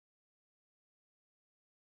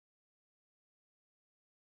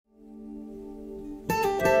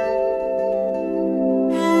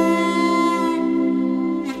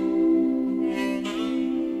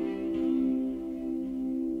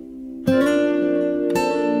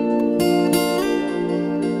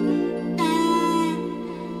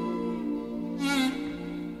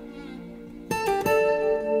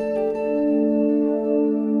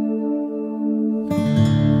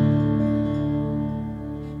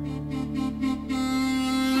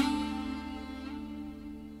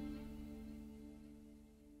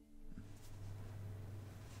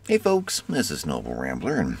Hey folks, this is Noble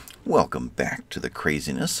Rambler, and welcome back to the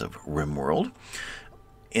craziness of RimWorld.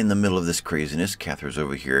 In the middle of this craziness, Catherine's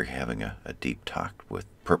over here having a deep talk with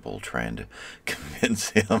Purple, trying to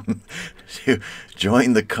convince him to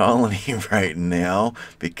join the colony right now,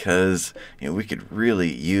 because we could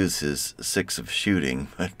really use his 6 of shooting,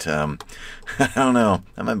 but I don't know.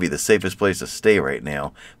 That might be the safest place to stay right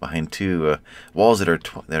now, behind two walls that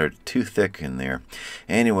are too thick in there.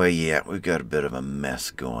 Anyway, yeah, we've got a bit of a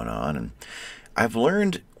mess going on, and I've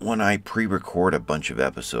learned when I pre-record a bunch of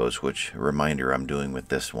episodes, which, a reminder, I'm doing with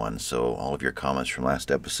this one, so all of your comments from last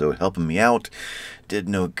episode helping me out did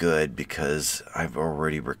no good, because I've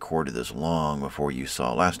already recorded this long before you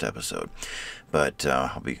saw last episode. But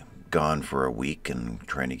I'll be gone for a week and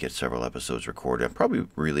trying to get several episodes recorded. I'm probably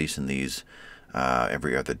releasing these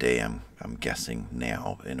every other day, I'm guessing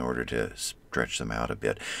now, in order to stretch them out a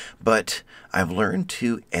bit. But I've learned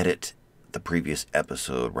to edit the previous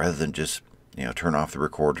episode rather than just turn off the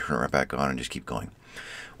record, turn it right back on, and just keep going.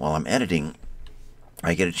 While I'm editing,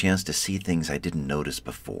 I get a chance to see things I didn't notice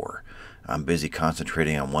before. I'm busy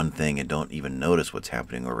concentrating on one thing and don't even notice what's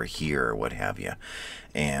happening over here or what have you.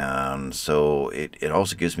 And so it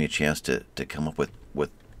also gives me a chance to come up with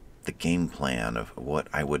the game plan of what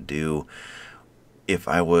I would do if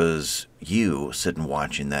I was you sitting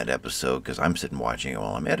watching that episode, because I'm sitting watching it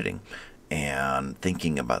while I'm editing, and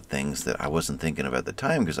thinking about things that I wasn't thinking of at the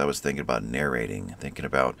time, because I was thinking about narrating, thinking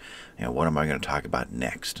about, what am I going to talk about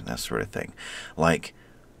next, and that sort of thing. Like,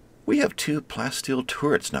 we have 2 plasteel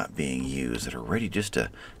turrets not being used that are ready just to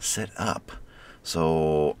set up.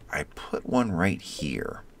 So I put one right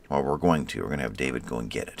here. Well, we're going to have David go and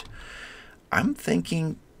get it. I'm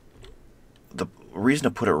thinking the reason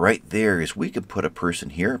to put it right there is we could put a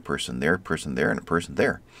person here, a person there, and a person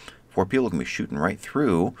there. 4 people can be shooting right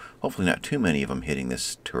through. Hopefully not too many of them hitting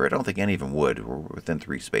this turret. I don't think any of them would. We're within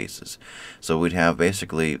 3 spaces. So we'd have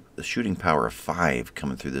basically the shooting power of 5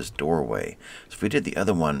 coming through this doorway. So if we did the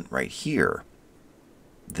other one right here,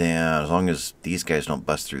 then as long as these guys don't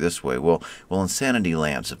bust through this way, well, insanity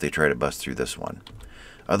Lance if they try to bust through this one.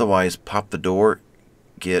 Otherwise, pop the door,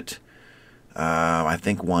 get, I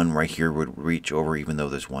think 1 right here would reach over, even though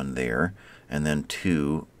there's 1 there, and then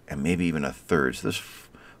 2, and maybe even a 3rd. So there's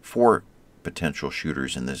 4 potential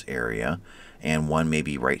shooters in this area, and 1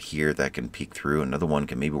 maybe right here that can peek through. Another one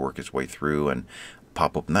can maybe work his way through and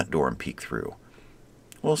pop open that door and peek through.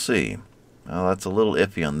 We'll see. Well, that's a little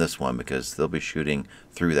iffy on this one, because they'll be shooting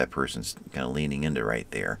through that person's kind of leaning into right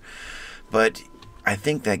there. But I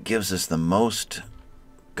think that gives us the most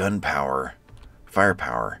gunpowder,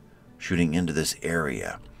 firepower, shooting into this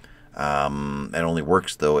area. It only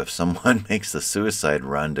works, though, if someone makes the suicide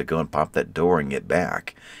run to go and pop that door and get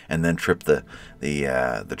back, and then trip the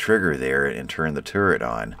trigger there and turn the turret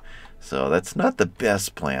on. So that's not the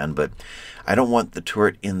best plan, but I don't want the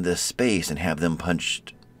turret in this space and have them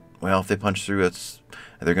punched. Well, if they punch through,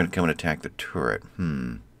 they're going to come and attack the turret.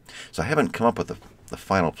 So I haven't come up with the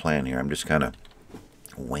final plan here. I'm just kind of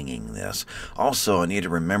winging this. Also, I need to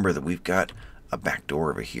remember that we've got a back door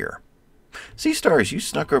over here. Sea Stars, you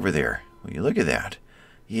snuck over there. Will you look at that?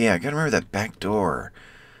 Yeah, I gotta remember that back door.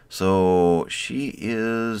 So she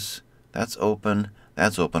is. That's open.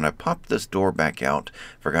 That's open. I popped this door back out.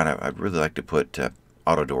 Forgot I'd really like to put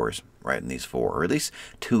auto doors right in these 4, or at least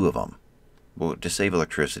 2 of them. Well, to save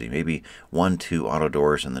electricity, maybe 1, 2 auto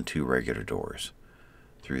doors and then 2 regular doors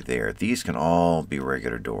through there. These can all be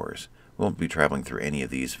regular doors. We won't be traveling through any of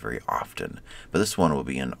these very often, but this one will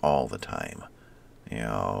be in all the time.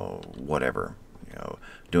 Whatever,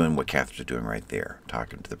 doing what Catherine's doing right there,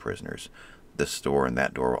 talking to the prisoners. This door and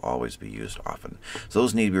that door will always be used often. So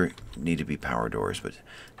those need to be power doors, but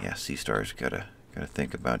yeah, Sea Stars, gotta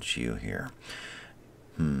think about you here.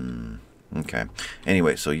 Okay.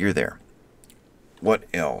 Anyway, so you're there. What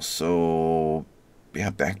else? So yeah,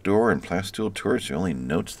 back door and plasteel turrets are the only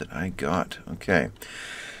notes that I got. Okay.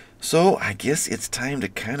 So I guess it's time to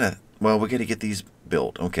we gotta get these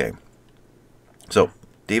built. Okay. So,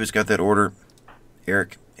 David's got that order.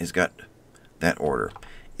 Eric has got that order.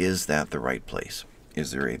 Is that the right place?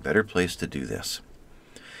 Is there a better place to do this?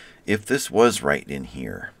 If this was right in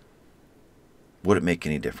here, would it make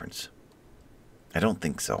any difference? I don't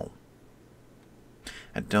think so.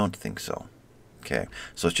 I don't think so. Okay,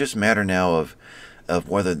 so it's just a matter now of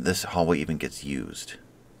whether this hallway even gets used.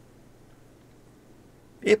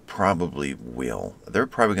 It probably will. They're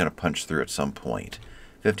probably going to punch through at some point.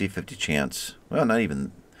 50-50 chance. Well, not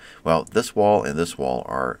even. Well, this wall and this wall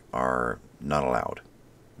are not allowed.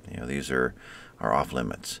 These are off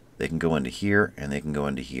limits. They can go into here and they can go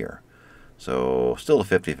into here. So still a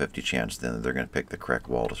 50-50 chance then they're going to pick the correct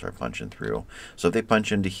wall to start punching through. So if they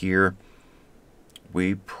punch into here,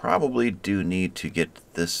 we probably do need to get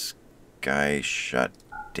this guy shut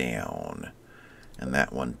down. And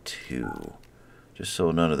that one too. Just so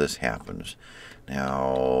none of this happens.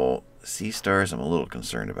 Now, sea stars, I'm a little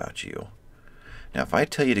concerned about you. Now, if I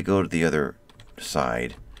tell you to go to the other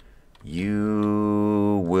side,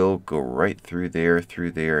 you will go right through there,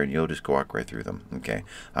 and you'll just walk right through them. Okay,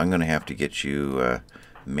 I'm going to have to get you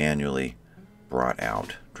manually brought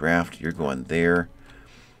out. Draft, you're going there.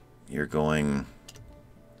 You're going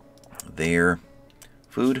there.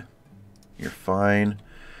 Food, you're fine.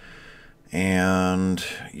 And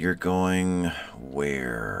you're going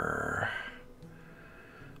where?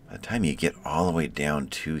 By the time you get all the way down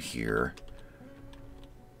to here,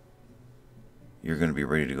 you're going to be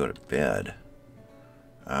ready to go to bed.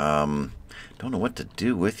 Don't know what to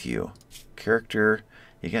do with you. Character,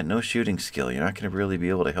 you got no shooting skill. You're not going to really be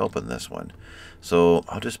able to help in this one. So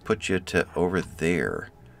I'll just put you to over there.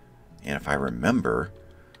 And if I remember,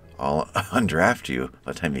 I'll undraft you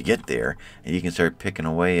by the time you get there. And you can start picking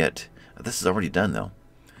away at... This is already done, though.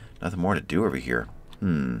 Nothing more to do over here.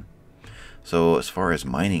 So as far as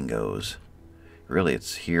mining goes, really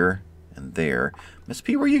it's here and there. Miss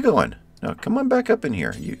P, where are you going? No, come on back up in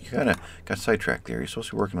here. You kind of got sidetracked there. You're supposed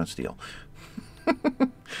to be working on steel.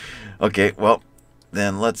 Okay, well,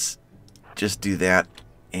 then let's just do that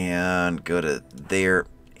and go to there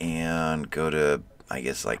and go to, I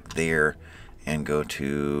guess, like there and go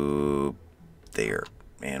to there.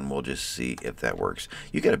 And we'll just see if that works.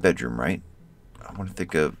 You got a bedroom, right? I want to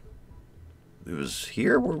think of... It was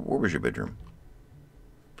here? Where was your bedroom?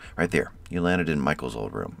 Right there. You landed in Michael's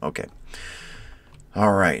old room. Okay.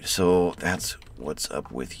 Alright, so that's what's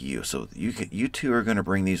up with you. So you two are going to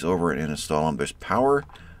bring these over and install them. There's power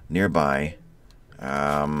nearby.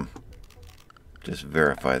 Just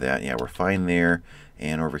verify that. Yeah, we're fine there.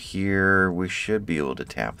 And over here, we should be able to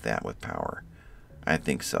tap that with power. I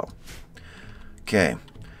think so. Okay.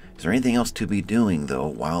 Is there anything else to be doing, though,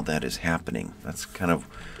 while that is happening? That's kind of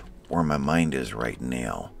where my mind is right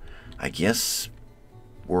now. I guess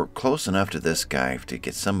we're close enough to this guy to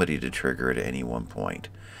get somebody to trigger it at any one point.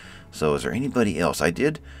 So is there anybody else?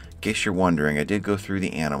 In case you're wondering, I did go through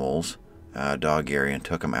the animals, dog area, and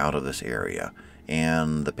took them out of this area.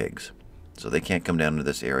 And the pigs. So they can't come down to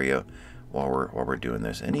this area while we're doing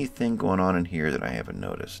this. Anything going on in here that I haven't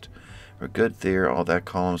noticed? We're good there. All that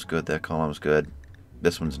column's good. That column's good.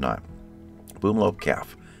 This one's not. Boomlope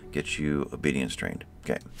calf gets you obedience trained.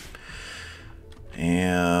 Okay.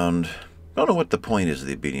 And I don't know what the point is of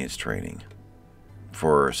the obedience training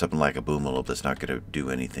for something like a boomlope that's not going to do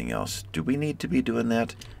anything else. Do we need to be doing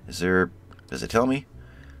that? Does it tell me?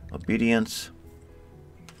 Obedience?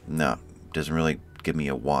 No. Doesn't really give me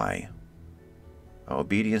a why.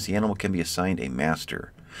 Obedience, the animal can be assigned a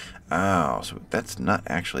master. Oh, so that's not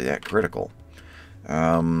actually that critical.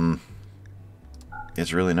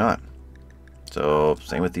 It's really not. So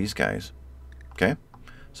same with these guys. Okay,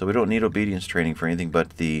 so we don't need obedience training for anything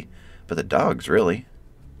but the dogs, really.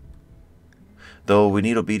 Though we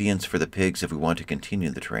need obedience for the pigs if we want to continue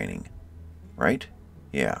the training, right?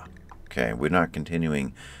 Yeah. Okay, we're not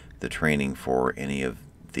continuing the training for any of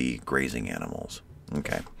the grazing animals.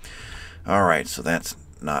 Okay. All right, so that's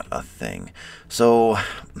not a thing. So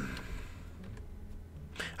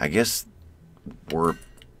I guess we're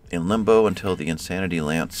in limbo until the insanity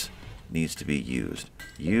lance needs to be used.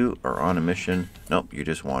 You are on a mission. Nope, you're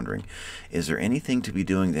just wandering. Is there anything to be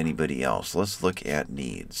doing to anybody else? Let's look at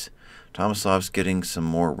needs. Tomaslav's getting some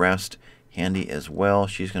more rest. Handy as well.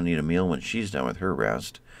 She's going to need a meal when she's done with her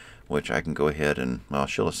rest, which I can go ahead and, well,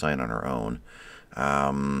 she'll assign on her own.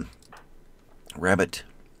 Rabbit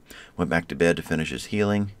went back to bed to finish his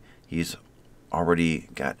healing. He's already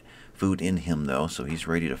got food in him, though, so he's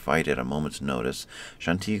ready to fight at a moment's notice.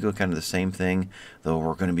 Shantigo, kind of the same thing, though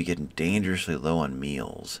we're going to be getting dangerously low on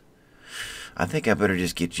meals. I think I better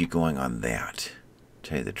just get you going on that, to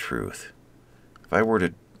tell you the truth. If I were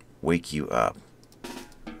to wake you up,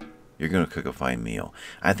 you're going to cook a fine meal.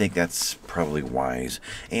 I think that's probably wise.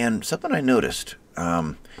 And something I noticed,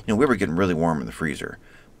 we were getting really warm in the freezer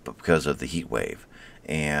but because of the heat wave.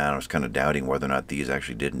 And I was kind of doubting whether or not these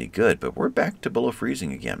actually did any good, but we're back to below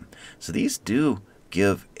freezing again. So these do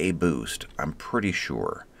give a boost, I'm pretty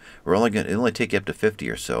sure. It only take you up to 50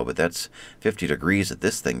 or so, but that's 50 degrees that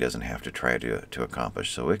this thing doesn't have to try to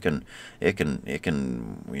accomplish. So it can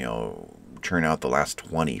churn out the last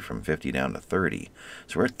 20 from 50 down to 30.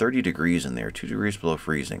 So we're at 30 degrees in there, 2 degrees below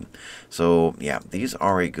freezing. So yeah, these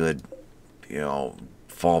are a good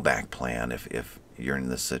fallback plan if you're in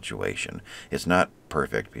this situation. It's not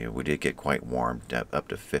perfect. You know, we did get quite warm, up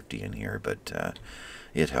to 50 in here, but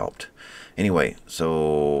it helped. Anyway,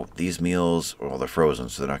 so these meals, well, they're frozen,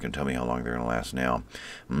 so they're not going to tell me how long they're going to last now.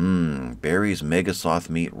 Berries, mega sloth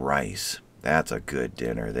meat, rice. That's a good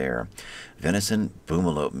dinner there. Venison,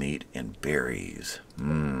 boomalope meat, and berries.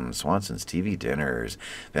 Swanson's TV dinners.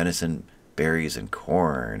 Venison, berries, and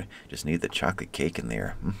corn. Just need the chocolate cake in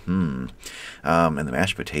there. And the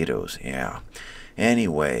mashed potatoes. Yeah.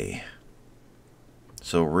 Anyway,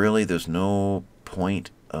 so really there's no point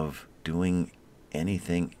of doing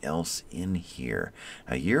anything else in here.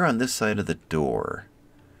 Now you're on this side of the door.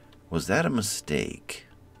 Was that a mistake?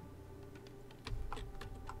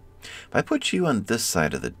 If I put you on this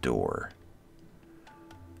side of the door,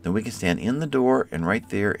 then we can stand in the door and right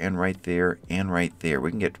there and right there and right there. We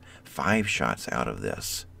can get 5 shots out of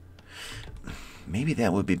this. Maybe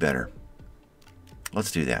that would be better.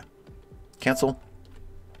 Let's do that. Cancel.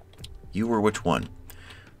 You were which one?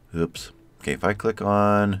 Oops. Okay, if I click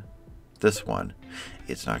on this one,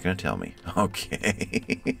 it's not going to tell me.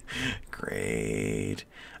 Okay. Great.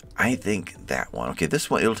 I think that one. Okay, this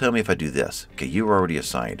one, it'll tell me if I do this. Okay, you were already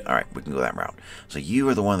assigned. All right, we can go that route. So you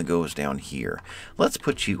are the one that goes down here. Let's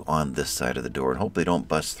put you on this side of the door and hope they don't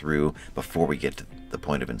bust through before we get to the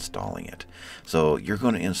point of installing it. So you're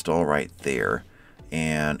going to install right there.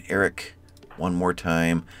 And Eric, one more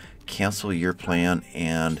time, cancel your plan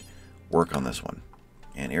and work on this one.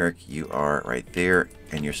 And Eric, you are right there,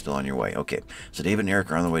 and you're still on your way. Okay, so David and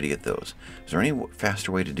Eric are on the way to get those. Is there any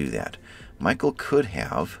faster way to do that? Michael could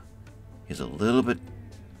have. He's a little bit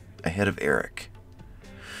ahead of Eric.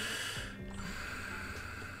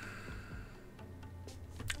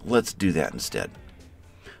 Let's do that instead.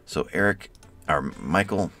 So Eric, or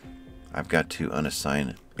Michael, I've got to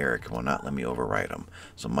unassign Eric. It will not let me override him.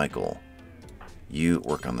 So Michael, you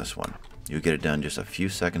work on this one. You get it done just a few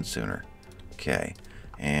seconds sooner. Okay.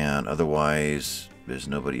 And otherwise, there's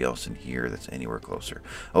nobody else in here that's anywhere closer.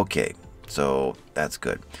 Okay, so that's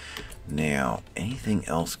good. Now, anything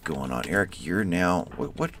else going on? Eric, you're now...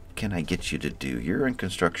 What can I get you to do? You're in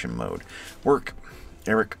construction mode. Work.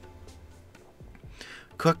 Eric.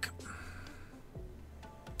 Cook.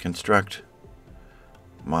 Construct.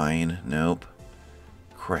 Mine. Nope.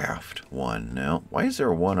 Craft. 1. No. Why is there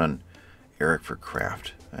a 1 on Eric for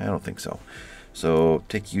craft? I don't think so. So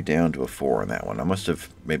take you down to a 4 on that one. I must have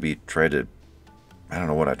maybe tried to... I don't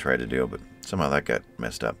know what I tried to do, but somehow that got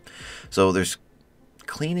messed up. So there's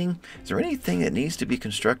cleaning. Is there anything that needs to be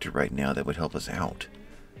constructed right now that would help us out?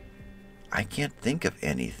 I can't think of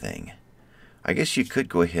anything. I guess you could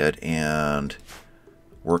go ahead and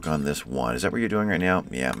work on this one. Is that what you're doing right now?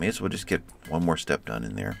 Yeah, may as well just get one more step done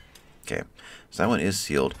in there. Okay, so that one is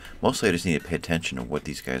sealed. Mostly I just need to pay attention to what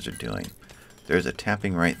these guys are doing. There's a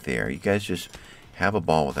tapping right there. You guys just have a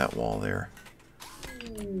ball with that wall there.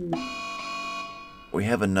 We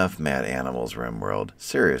have enough mad animals, RimWorld.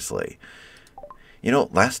 Seriously. You know,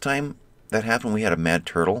 last time that happened, we had a mad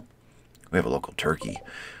turtle. We have a local turkey.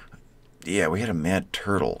 Yeah, we had a mad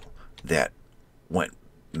turtle that went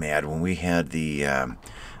mad when we had the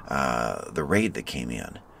raid that came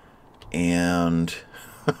in. And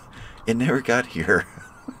it never got here.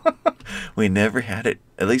 We never had it.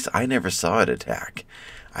 At least I never saw it attack.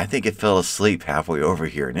 I think it fell asleep halfway over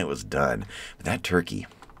here and it was done. But that turkey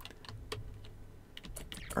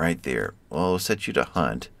right there, well, it'll set you to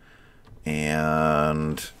hunt.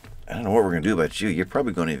 And I don't know what we're going to do about you. You're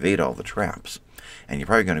probably going to evade all the traps. And you're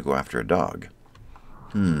probably going to go after a dog.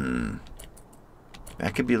 That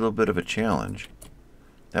could be a little bit of a challenge.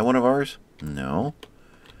 That one of ours? No.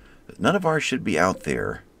 None of ours should be out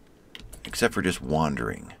there. Except for just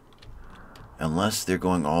wandering. Unless they're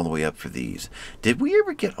going all the way up for these. Did we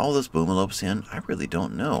ever get all those boomalopes in? I really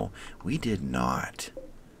don't know. We did not.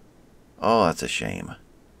 Oh, that's a shame.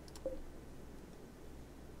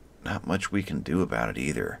 Not much we can do about it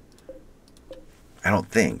either. I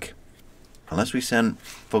don't think. Unless we send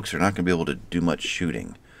folks who are not going to be able to do much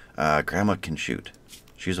shooting. Grandma can shoot.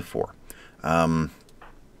 She's a 4.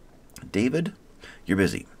 David, you're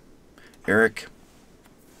busy. Eric.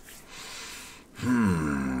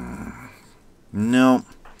 No.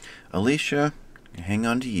 Alicia, hang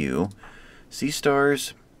on to you. Sea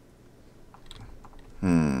stars.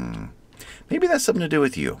 Maybe that's something to do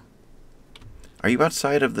with you. Are you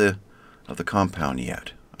outside of the compound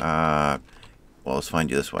yet? Well, let's find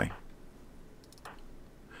you this way.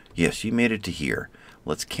 Yes, you made it to here.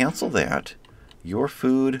 Let's cancel that. Your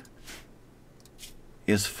food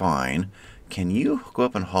is fine. Can you go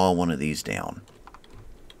up and haul one of these down?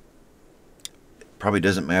 Probably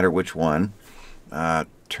doesn't matter which one.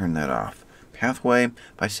 Turn that off. pathway. If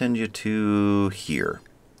I send you to here.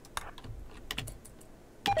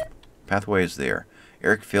 Pathway is there.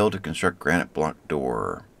 Eric failed to construct granite block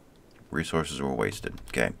door. Resources were wasted.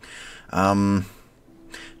 Okay. Tell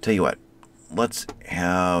you what. Let's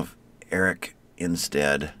have Eric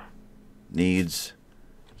instead. Needs.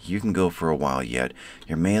 You can go for a while yet.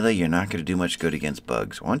 Your melee, you're not going to do much good against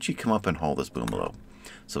bugs. Why don't you come up and haul this boomaloo?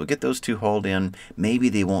 So we'll get those two hauled in. Maybe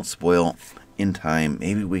they won't spoil in time.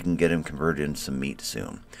 Maybe we can get them converted into some meat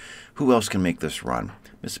soon. Who else can make this run?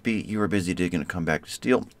 Miss P, you are busy digging to come back to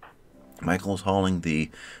steel. Michael's hauling the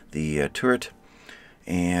turret.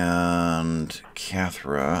 And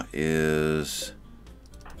Cathra is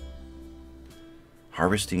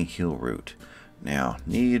harvesting heal root. Now,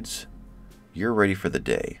 needs... You're ready for the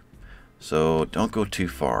day. So don't go too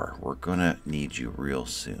far. We're going to need you real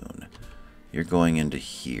soon. You're going into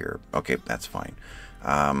here. Okay, that's fine.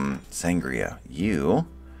 Sangria, you...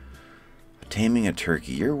 Taming a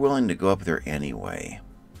turkey. You're willing to go up there anyway.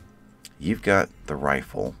 You've got the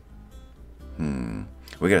rifle.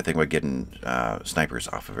 We got to think about getting snipers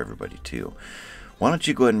off of everybody, too. Why don't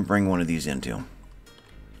you go ahead and bring one of these into?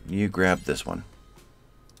 You grab this one.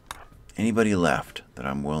 Anybody left that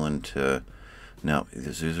I'm willing to... No,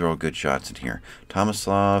 these are all good shots in here.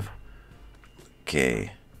 Tomislav.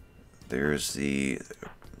 Okay. There's the...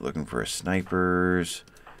 Looking for snipers.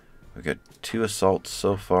 We've got 2 assaults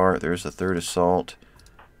so far. There's the 3rd assault.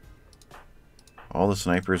 All the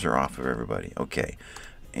snipers are off of everybody. Okay.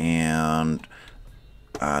 And...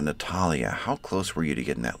 Natalia, how close were you to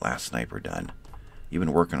getting that last sniper done? You've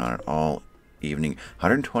been working on it all evening.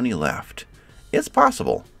 120 left. It's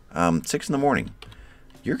possible. 6 in the morning.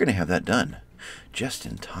 You're going to have that done. Just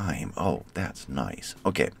in time. Oh, that's nice.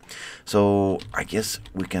 Okay, so I guess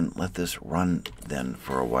we can let this run then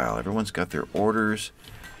for a while. Everyone's got their orders.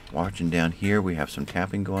 Watching down here, we have some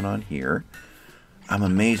tapping going on here. I'm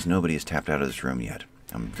amazed nobody has tapped out of this room yet.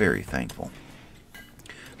 I'm very thankful.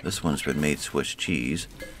 This one's been made Swiss cheese.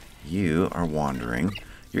 You are wandering.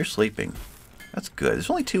 You're sleeping. That's good.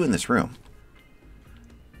 There's only 2 in this room.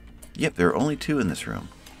 Yep, there are only 2 in this room.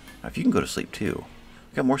 Now, if you can go to sleep too.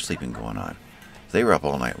 We've got more sleeping going on. They were up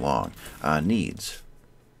all night long. Needs.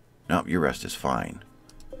 Nope, your rest is fine.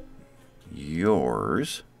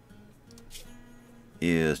 Yours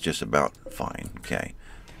is just about fine. Okay.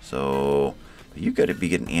 So, you've got to be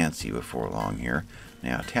getting antsy before long here.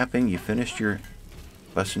 Now, tapping, you finished your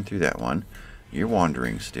busting through that one. You're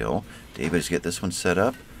wandering still. David's get this one set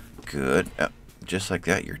up. Good. Just like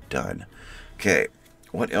that, you're done. Okay.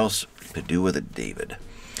 What else to do with it, David?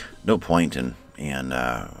 No point in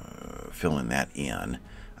filling that in.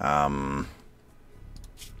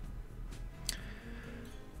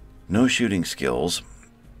 No shooting skills.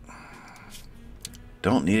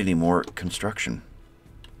 Don't need any more construction.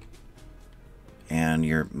 And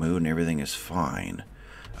your mood and everything is fine.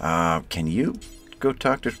 Can you go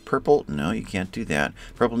talk to Purple? No, you can't do that.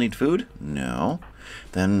 Purple need food? No.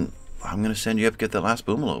 Then I'm going to send you up to get that last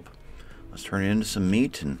boomalope. Let's turn it into some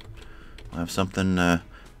meat and we'll have something...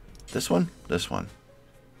 this one? This one.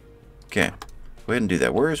 Okay. Go ahead and do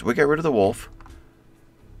that. We got rid of the wolf.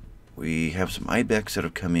 We have some ibex that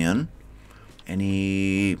have come in.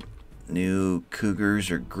 Any new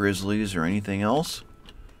cougars or grizzlies or anything else?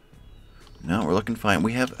 No, we're looking fine.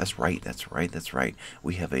 We have... That's right.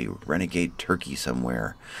 We have a renegade turkey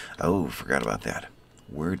somewhere. Oh, forgot about that.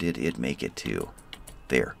 Where did it make it to?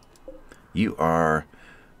 There. You are...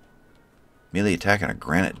 melee attack on a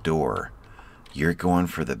granite door. You're going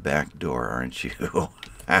for the back door, aren't you?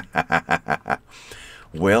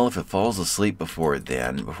 Well, if it falls asleep before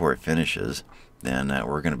it finishes, then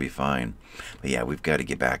we're going to be fine. But yeah, we've got to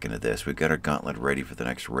get back into this. We've got our gauntlet ready for the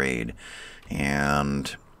next raid.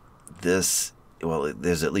 And this, well,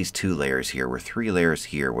 there's at least 2 layers here. We're 3 layers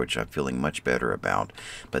here, which I'm feeling much better about.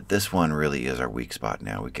 But this one really is our weak spot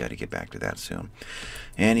now. We've got to get back to that soon.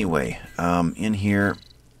 Anyway, in here,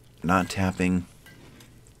 not tapping.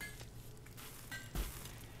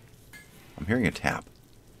 I'm hearing a tap.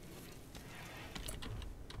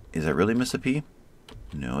 Is that really Miss P?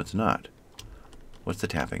 No, it's not. What's the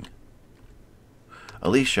tapping?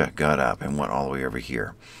 Alicia got up and went all the way over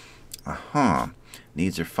here.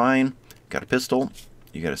 Needs are fine. Got a pistol.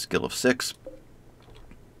 You got a skill of 6.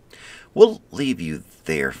 We'll leave you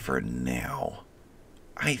there for now.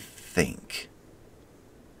 I think.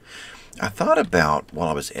 I thought about, while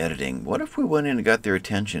I was editing, what if we went in and got their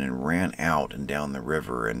attention and ran out and down the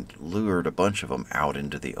river and lured a bunch of them out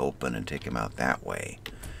into the open and take them out that way?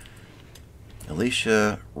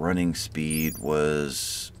 Alicia running speed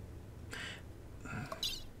was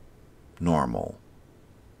normal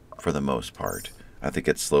for the most part. I think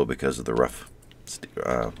it's slow because of the rough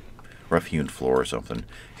rough-hewn floor or something.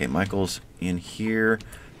 Okay, Michael's in here.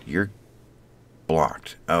 You're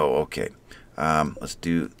blocked. Oh, okay. Let's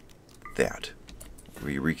do that.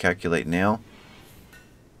 We recalculate now.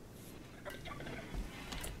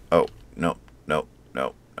 Oh, no, no,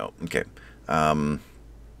 no, no. Okay.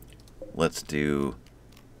 Let's do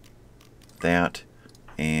that.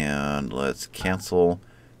 And let's cancel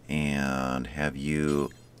and have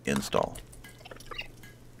you install.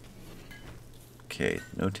 Okay,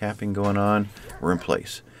 no tapping going on. We're in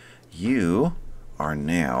place. You are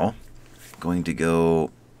now going to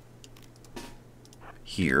go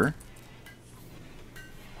here.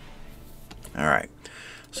 Alright,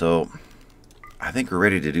 so I think we're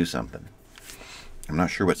ready to do something. I'm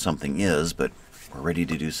not sure what something is, but we're ready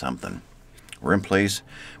to do something. We're in place.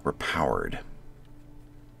 We're powered.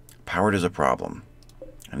 Powered is a problem.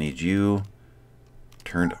 I need you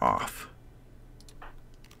turned off.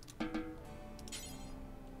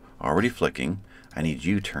 Already flicking. I need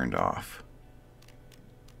you turned off.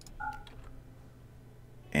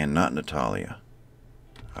 And not Natalia.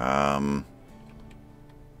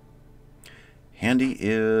 Handy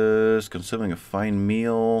is consuming a fine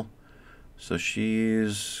meal. So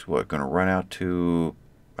she's, what, going to run out to...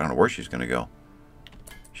 I don't know where she's going to go.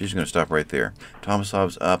 She's going to stop right there.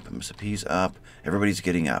 Tomasov's up. Mr. P's up. Everybody's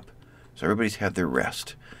getting up. So everybody's had their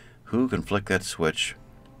rest. Who can flick that switch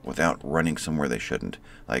without running somewhere they shouldn't?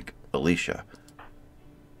 Like Alicia.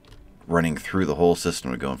 Running through the whole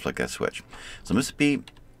system to go and flick that switch. So Mr. P,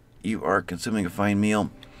 you are consuming a fine meal.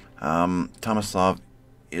 Tomasov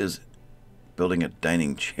is building a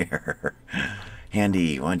dining chair.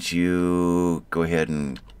 Handy, why don't you go ahead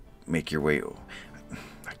and make your way...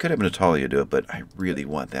 I could have Natalia do it, but I really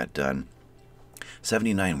want that done.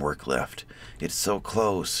 79 work left. It's so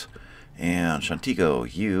close. And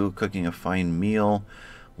Shantigo, you cooking a fine meal.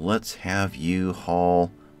 Let's have you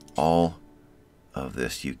haul all of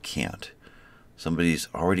this. You can't. Somebody's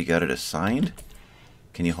already got it assigned.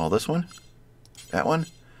 Can you haul this one? That one?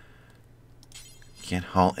 Can't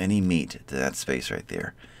haul any meat to that space right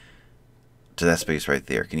there. To that space right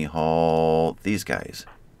there. Can you haul these guys?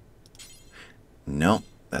 No.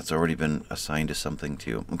 That's already been assigned to something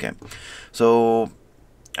too. Okay. So,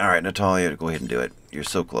 alright, Natalia, go ahead and do it. You're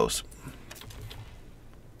so close.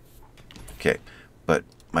 Okay. But,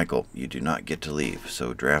 Michael, you do not get to leave.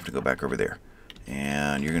 So, draft and go back over there.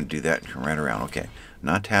 And you're going to do that and come right around. Okay.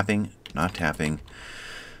 Not tapping. Not tapping.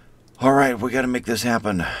 Alright, we got to make this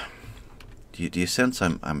happen. Do you sense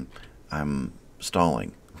I'm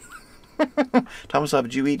stalling? Tomasov,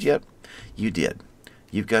 did you eat yet? You did.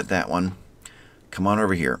 You've got that one. Come on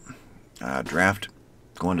over here. Draft,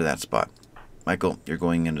 go into that spot. Michael, you're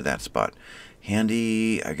going into that spot.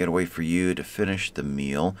 Handy, I gotta wait for you to finish the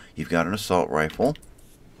meal. You've got an assault rifle.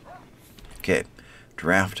 Okay.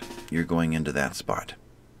 Draft, you're going into that spot.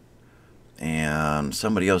 And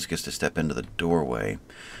somebody else gets to step into the doorway.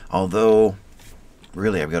 Although,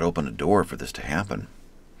 really, I've got to open a door for this to happen.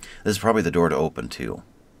 This is probably the door to open, too.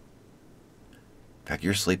 In fact,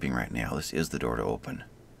 you're sleeping right now. This is the door to open.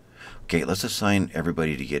 Okay, let's assign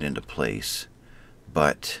everybody to get into place,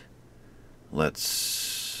 but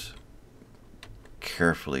let's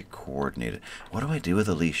carefully coordinate it. What do I do with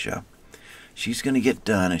Alicia? She's going to get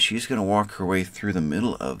done, and she's going to walk her way through the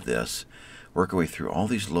middle of this, work her way through all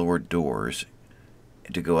these lower doors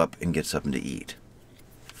to go up and get something to eat.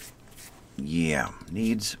 Yeah,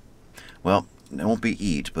 needs... Well, it won't be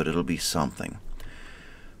eat, but it'll be something.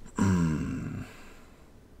 Going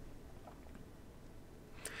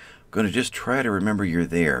to just try to remember you're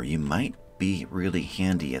there. You might be really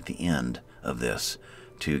handy at the end of this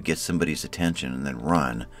to get somebody's attention and then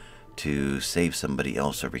run to save somebody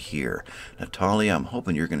else over here. Natalia, I'm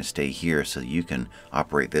hoping you're going to stay here so you can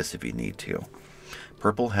operate this if you need to.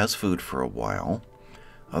 Purple has food for a while.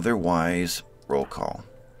 Otherwise, roll call.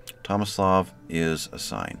 Tomislav is a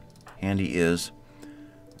sign. Handy is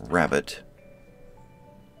Rabbit.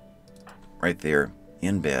 Right there,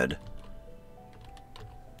 in bed.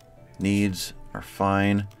 Needs are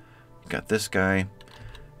fine. Got this guy.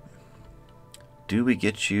 Do we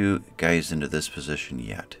get you guys into this position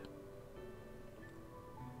yet?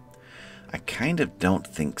 I kind of don't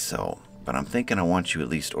think so, but I'm thinking I want you at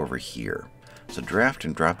least over here. So draft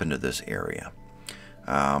and drop into this area.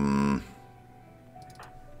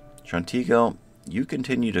 Shantigo, you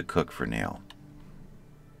continue to cook for now.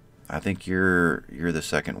 I think you're the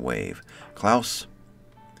second wave. Klaus,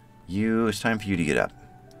 it's time for you to get up.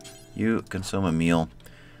 You consume a meal,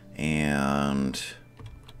 and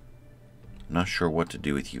I'm not sure what to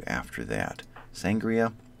do with you after that.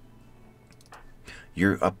 Sangria,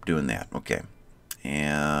 you're up doing that. Okay.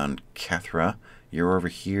 And Kathra, you're over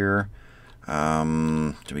here.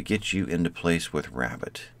 Do we get you into place with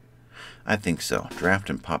Rabbit? I think so. Draft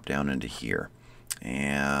and pop down into here.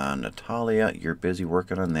 And Natalia, you're busy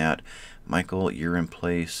working on that. Michael, you're in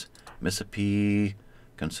place. Miss a P,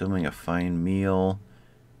 consuming a fine meal.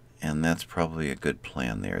 And that's probably a good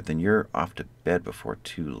plan there. Then you're off to bed before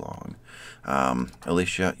too long.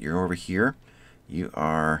 Alicia, you're over here. You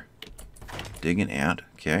are digging at.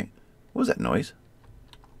 Okay. What was that noise?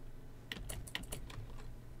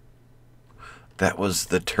 That was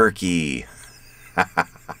the turkey.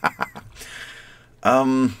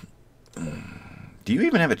 Do you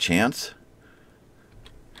even have a chance?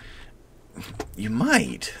 You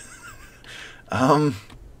might. Oh,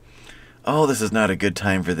 this is not a good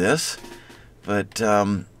time for this. But,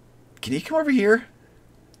 can you come over here?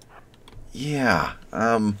 Yeah,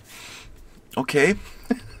 okay.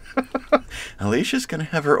 Alicia's gonna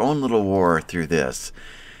have her own little war through this.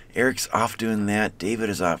 Eric's off doing that. David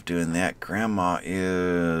is off doing that. Grandma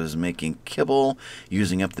is making kibble,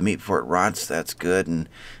 using up the meat before it rots. That's good.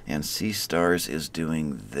 And Sea Stars is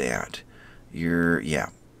doing that. Yeah.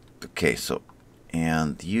 Okay, so,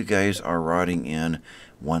 and you guys are rotting in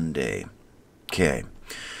one day. Okay.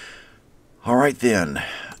 All right, then.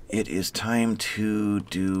 It is time to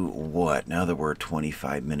do what? Now that we're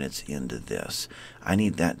 25 minutes into this. I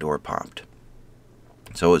need that door popped.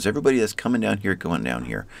 So is everybody that's coming down here going down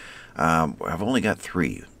here? I've only got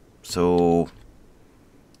 3. So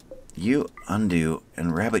you undo,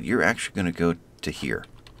 and Rabbit, you're actually going to go to here.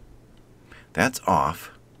 That's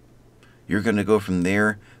off. You're going to go from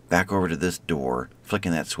there back over to this door,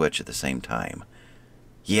 flicking that switch at the same time.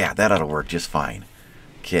 Yeah, that ought to work just fine.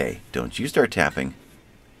 Okay, don't you start tapping.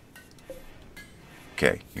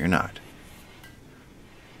 Okay, you're not.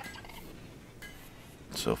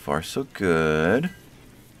 So far, so good.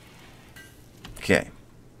 Okay.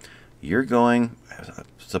 You're going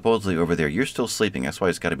supposedly over there. You're still sleeping. That's why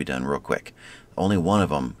it's got to be done real quick. Only one of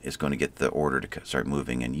them is going to get the order to start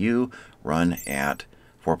moving. And you run at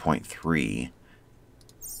 4.3.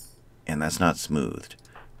 And that's not smoothed.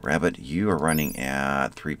 Rabbit, you are running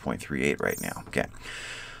at 3.38 right now. Okay.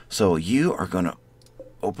 So you are going to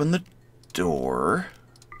open the door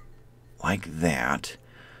like that.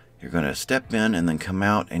 You're going to step in and then come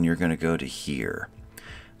out, and you're going to go to here.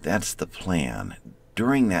 That's the plan.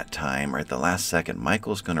 During that time, or at the last second,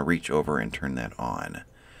 Michael's going to reach over and turn that on.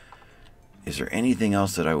 Is there anything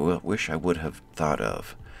else that I wish I would have thought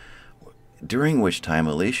of? During which time,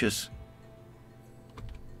 the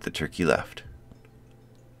turkey left.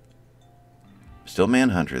 Still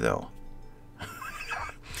Manhunter, though.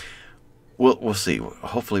 We'll see.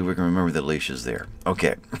 Hopefully we can remember that Alicia's there.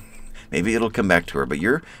 Okay. Maybe it'll come back to her, but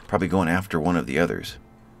you're probably going after one of the others.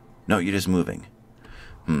 No, you're just moving.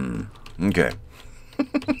 Okay.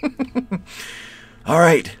 All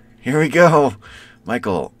right. Here we go.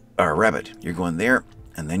 Michael, or Rabbit, you're going there,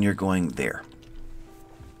 and then you're going there.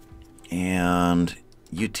 And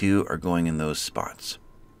you two are going in those spots.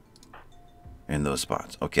 In those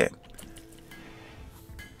spots. Okay.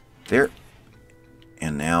 There.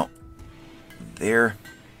 And now there.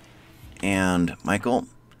 And Michael,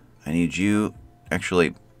 I need you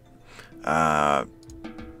actually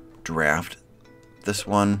draft this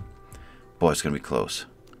one. Boy, it's going to be close.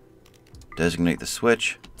 Designate the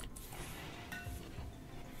switch.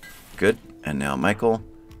 Good. And now Michael,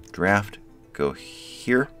 draft, go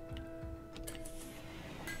here.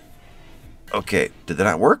 Okay, did that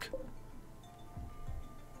not work?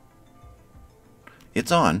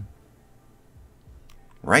 It's on.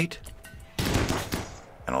 Right?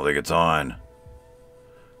 I don't think it's on.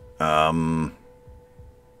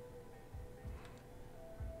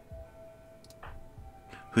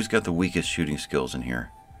 Who's got the weakest shooting skills in here?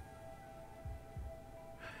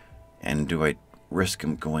 And do I risk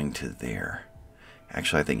him going to there?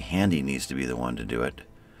 Actually, I think Handy needs to be the one to do it.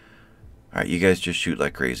 Alright, you guys just shoot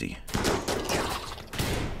like crazy.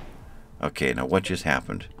 Okay, now what just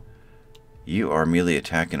happened? You are merely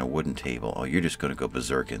attacking a wooden table. Oh, you're just going to go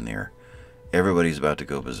berserk in there. Everybody's about to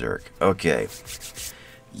go berserk. Okay.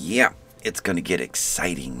 Yeah, it's going to get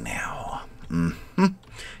exciting now.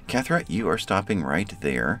 Cathra, you are stopping right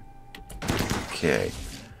there. Okay.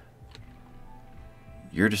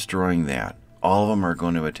 You're destroying that. All of them are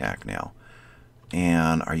going to attack now.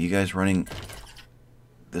 And are you guys running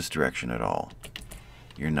this direction at all?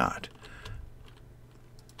 You're not.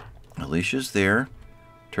 Alicia's there.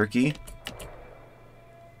 Turkey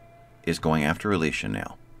is going after Alicia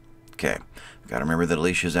now. Okay. Got to remember that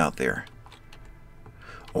Alicia's out there.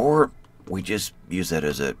 Or we just use that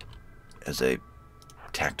as a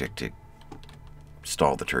tactic to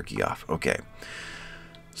stall the turkey off. Okay.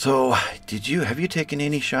 So, have you taken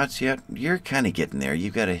any shots yet? You're kind of getting there.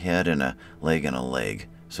 You've got a head and a leg.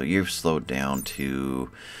 So you've slowed down to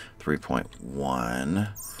 3.1.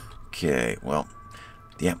 Okay, well,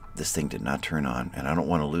 yeah, this thing did not turn on, and I don't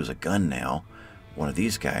want to lose a gun now. One of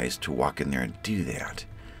these guys to walk in there and do that.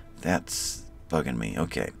 That's bugging me.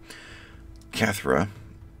 Okay. Cathra.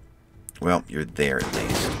 Well, you're there at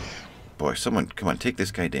least. Boy, someone, come on, take this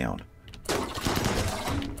guy down.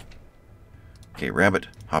 Okay, Rabbit,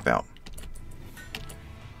 hop out.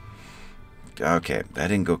 Okay, that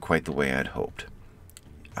didn't go quite the way I'd hoped.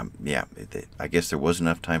 Yeah, I guess there wasn't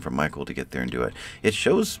enough time for Michael to get there and do it. It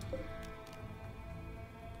shows,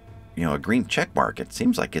 you know, a green check mark. It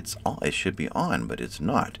seems like it's on. It should be on, but it's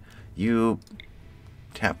not. You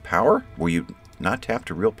tap power? Were you not tapped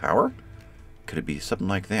to real power? Could it be something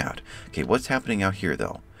like that? Okay, what's happening out here,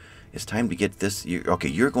 though? It's time to get this. Okay,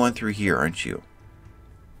 you're going through here, aren't you?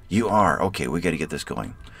 You are. Okay, we got to get this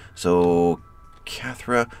going. So,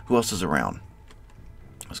 Cathra, who else is around?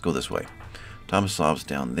 Let's go this way. Tomislav's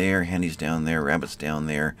down there. Handy's down there. Rabbit's down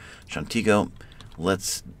there. Shantigo,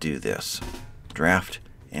 let's do this. Draft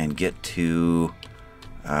and get to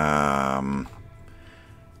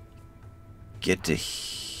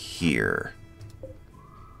here.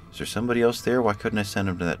 Is there somebody else there? Why couldn't I send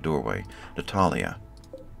him to that doorway? Natalia,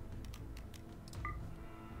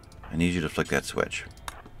 I need you to flick that switch.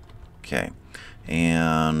 Okay.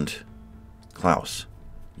 And Klaus,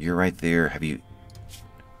 you're right there. Have you...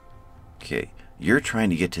 Okay. You're trying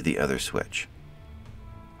to get to the other switch.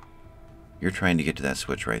 You're trying to get to that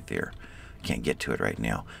switch right there. Can't get to it right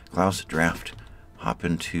now. Klaus, draft, hop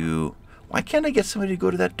into... Why can't I get somebody to go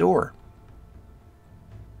to that door?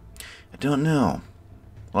 I don't know.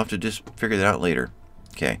 We'll have to just figure that out later.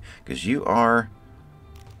 Okay. Because you are...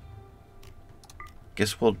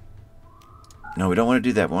 Guess we'll... No, we don't want to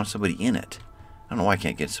do that. We want somebody in it. I don't know why I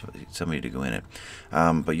can't get somebody to go in it.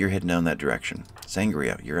 But you're heading down that direction.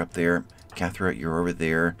 Sangria, you're up there. Cathra, you're over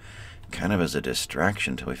there. Kind of as a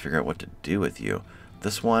distraction until we figure out what to do with you.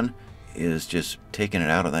 This one is just taking it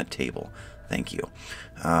out on that table. Thank you.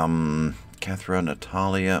 Cathra,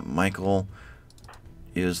 Natalia, Michael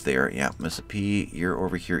is there. Yeah, Miss P, you're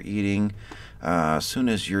over here eating. As soon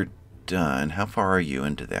as you're done, how far are you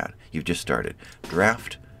into that? You've just started.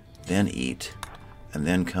 Draft, then eat, and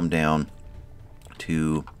then come down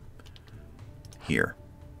to here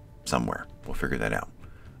somewhere. We'll figure that out.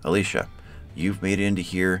 Alicia, you've made it into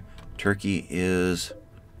here. Turkey is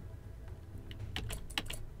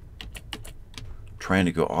trying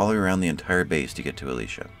to go all the way around the entire base to get to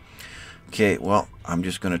Alicia. Okay, well, I'm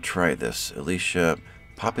just going to try this. Alicia,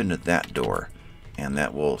 pop into that door, and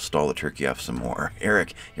that will stall the turkey off some more.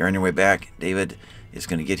 Eric, you're on your way back. David is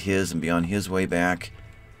going to get his and be on his way back.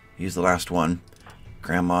 He's the last one.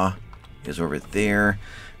 Grandma is over there.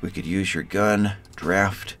 We could use your gun.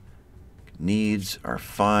 Draft needs are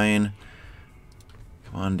fine.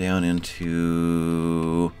 Come on down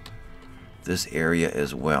into this area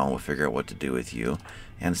as well. We'll figure out what to do with you.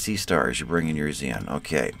 And Sea Stars, you're bringing yours in.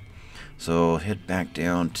 Okay. So head back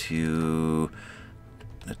down to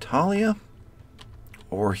Natalia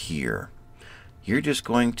or here. You're just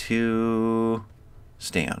going to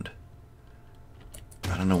stand.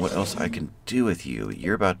 I don't know what else I can do with you.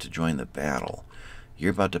 You're about to join the battle.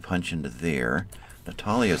 You're about to punch into there.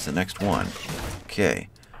 Natalia's the next one. Okay.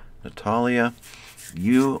 Natalia,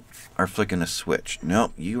 you are flicking a switch.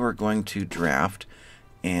 Nope, you are going to draft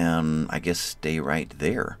and I guess stay right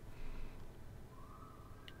there.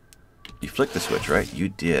 You flicked the switch, right? You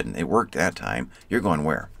did. It worked that time. You're going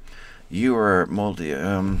where? You are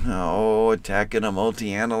attacking a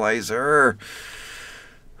multi-analyzer.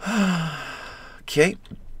 Okay.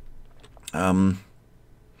 Now,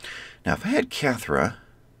 if I had Cathra,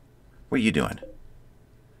 what are you doing?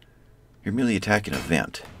 You're merely attacking a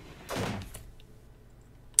vent.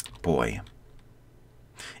 Boy.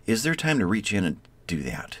 Is there time to reach in and do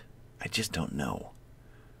that? I just don't know.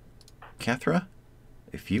 Cathra,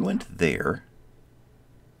 if you went there,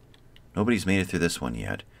 nobody's made it through this one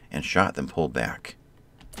yet, and shot them pulled back.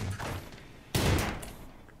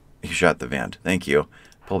 You shot the vent. Thank you.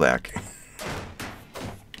 Pull back.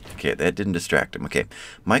 Okay, that didn't distract him. Okay,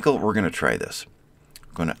 Michael, we're going to try this.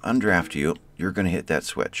 I'm going to undraft you. You're going to hit that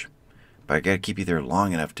switch. But I got to keep you there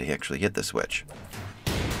long enough to actually hit the switch.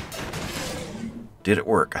 Did it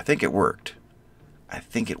work? I think it worked. I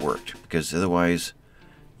think it worked. Because otherwise,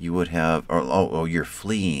 you would have... Oh, you're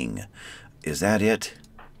fleeing. Is that it?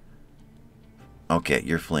 Okay,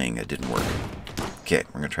 you're fleeing. It didn't work. Okay,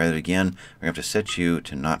 we're going to try that again. We're going to have to set you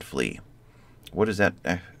to not flee. What is that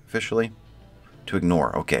officially? To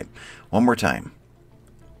ignore. Okay. One more time.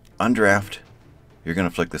 Undraft. you're going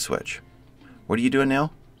to flick the switch. What are you doing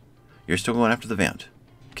now? You're still going after the vent.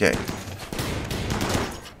 Okay.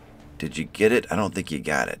 Did you get it? I don't think you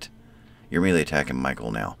got it. You're melee attacking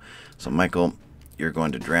Michael now. So Michael, you're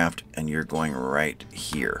going to draft, and you're going right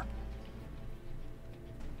here.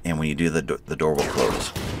 And when you do, the door will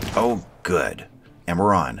close. Oh, good. And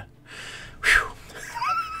we're on. Whew.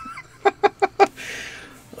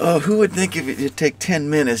 Oh, who would think it'd take 10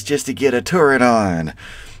 minutes just to get a turret on?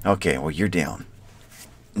 Okay, well, you're down.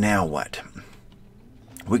 Now what?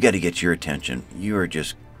 We got to get your attention. You are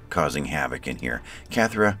just causing havoc in here.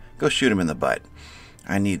 Cathra, go shoot him in the butt.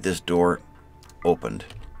 I need this door opened.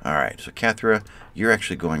 Alright, so Cathra, you're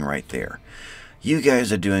actually going right there. You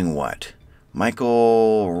guys are doing what?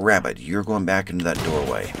 Michael Rabbit, you're going back into that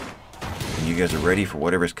doorway. And you guys are ready for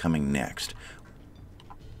whatever's coming next,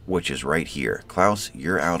 which is right here. Klaus,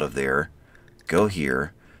 you're out of there. Go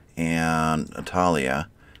here. And Natalia,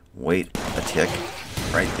 wait a tick.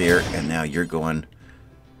 Right there. And now you're going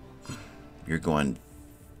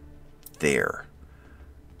there.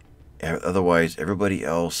 Otherwise, everybody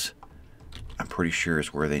else, I'm pretty sure,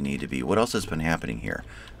 is where they need to be. What else has been happening here?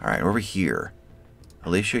 Alright, over here.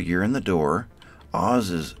 Alicia, you're in the door. Oz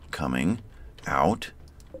is coming out.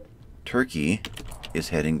 Turkey is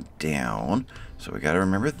heading down. So we got to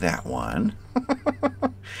remember that one.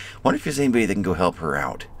 Wonder if there's anybody that can go help her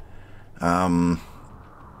out. Because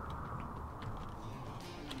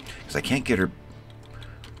I can't get her.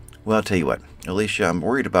 Well, I'll tell you what. Alicia, I'm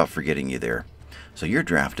worried about forgetting you there. So you're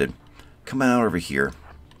drafted. Come on out over here.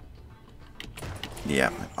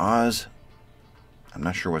 Yeah, Oz, I'm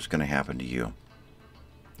not sure what's going to happen to you.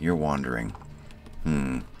 You're wandering.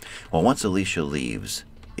 Well, once Alicia leaves,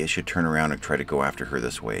 it should turn around and try to go after her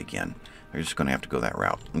this way again. They're just going to have to go that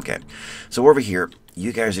route. Okay. So over here,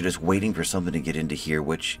 you guys are just waiting for something to get into here,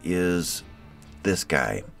 which is this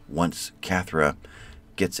guy. Once Cathra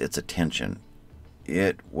gets its attention,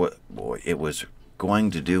 it was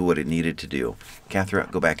going to do what it needed to do. Cathra,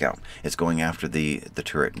 go back out. It's going after the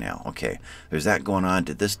turret now. Okay. There's that going on.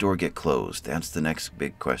 Did this door get closed? That's the next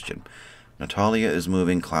big question. Natalia is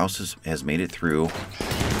moving. Klaus has made it through.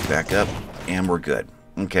 Back up. And we're good.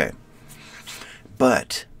 Okay.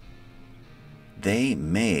 But they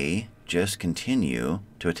may just continue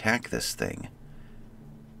to attack this thing.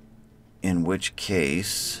 In which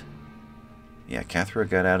case, yeah, Cathra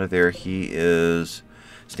got out of there. He is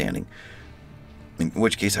standing. In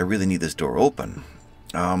which case, I really need this door open.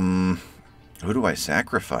 Who do I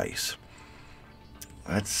sacrifice?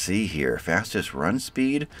 Let's see here. Fastest run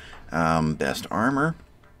speed. Best armor.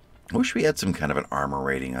 I wish we had some kind of an armor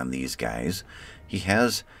rating on these guys. He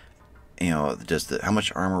has, you know, how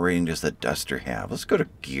much armor rating does the Duster have? Let's go to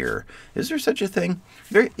gear. Is there such a thing?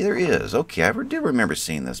 There is. Okay, I do remember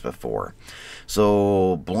seeing this before.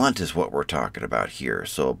 So blunt is what we're talking about here.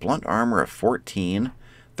 So blunt armor of 14,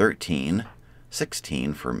 13,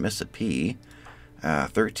 16 for Missa P,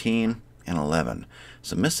 13, and 11.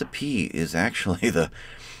 So Missa P is actually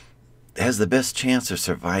has the best chance of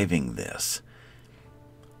surviving this.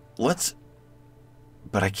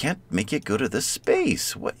 But I can't make it go to this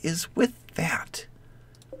space. What is with that?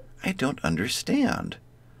 I don't understand.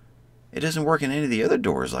 It doesn't work in any of the other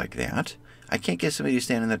doors like that. I can't get somebody to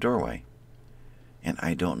stand in that doorway. And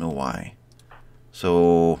I don't know why.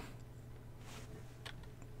 So,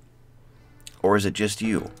 or is it just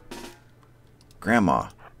you? Grandma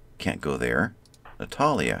can't go there.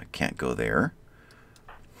 Natalia can't go there.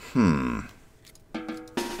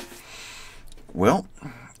 Well,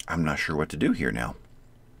 I'm not sure what to do here now.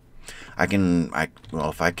 Well,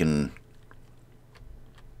 if I can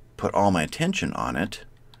put all my attention on it,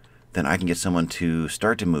 then I can get someone to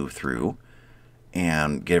start to move through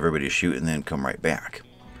and get everybody to shoot and then come right back.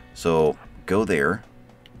 So go there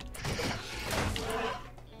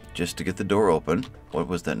just to get the door open. What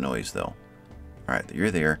was that noise though? Alright,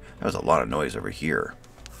 you're there. That was a lot of noise over here.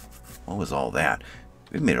 What was all that?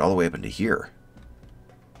 We made it all the way up into here.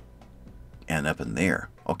 And up in there.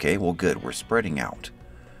 Okay, well good. We're spreading out.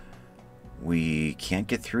 We can't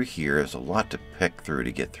get through here. There's a lot to peck through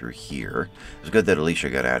to get through here. It's good that Alicia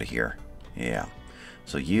got out of here. Yeah.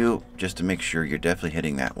 So you, just to make sure, you're definitely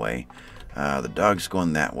heading that way. The dog's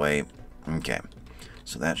going that way. Okay.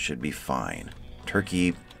 So that should be fine.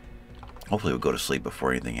 Turkey, hopefully will go to sleep before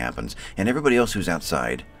anything happens. And everybody else who's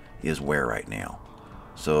outside is where right now?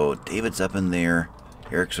 So David's up in there.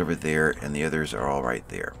 Eric's over there, and the others are all right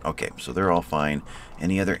there. Okay, so they're all fine.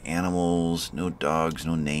 Any other animals? No dogs,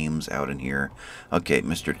 no names out in here. Okay,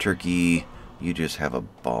 Mr. Turkey, you just have a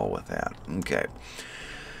ball with that. Okay.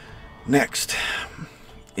 Next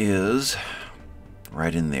is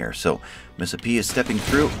right in there. So Miss P is stepping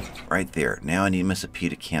through right there. Now I need Miss P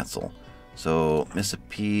to cancel. So Miss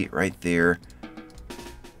P right there.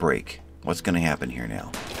 Break. What's going to happen here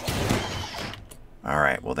now?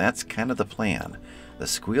 Alright, well that's kind of the plan. The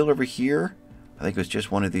squeal over here, I think it was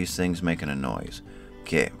just one of these things making a noise.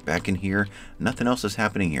 Okay, back in here, nothing else is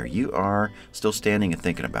happening here. You are still standing and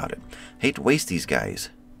thinking about it. Hate to waste these guys,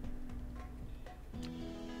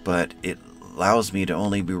 but it allows me to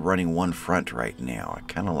only be running one front right now. I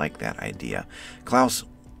kind of like that idea. Klaus,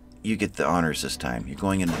 you get the honors this time. You're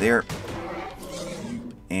going into there,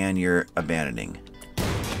 and you're abandoning.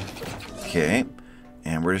 Okay,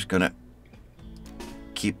 and we're just going to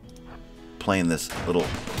keep playing this little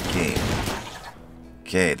game.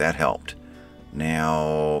 Okay, that helped.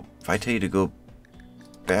 Now, if I tell you to go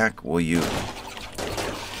back, will you?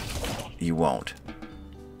 You won't.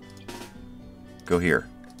 Go here.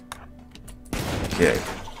 Okay.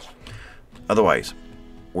 Otherwise,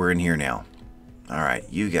 we're in here now. Alright,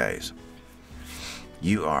 you guys.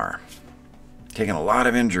 You are taking a lot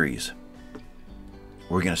of injuries.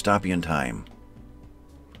 We're going to stop you in time.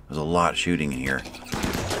 There's a lot shooting in here.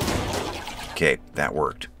 Okay, that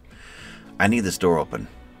worked. I need this door open.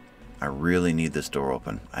 I really need this door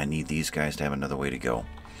open. I need these guys to have another way to go.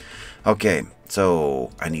 Okay, so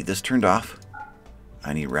I need this turned off.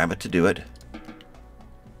 I need Rabbit to do it.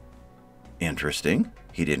 Interesting.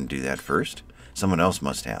 He didn't do that first. Someone else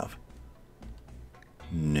must have.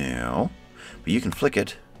 No. But you can flick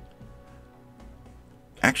it.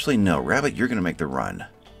 Actually, no. Rabbit, you're going to make the run.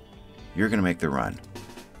 You're going to make the run.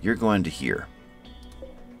 You're going to here.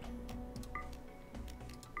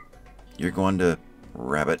 You're going to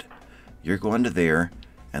Rabbit. You're going to there.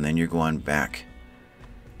 And then you're going back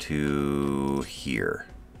to here.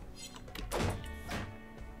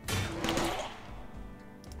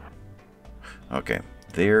 Okay.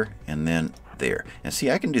 There and then there. And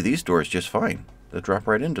see, I can do these doors just fine. They'll drop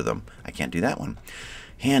right into them. I can't do that one.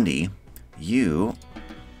 Handy, you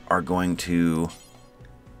are going to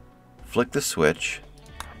flick the switch.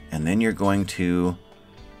 And then you're going to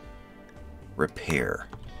repair.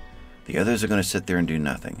 The others are going to sit there and do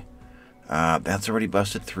nothing. That's already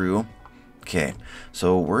busted through. Okay,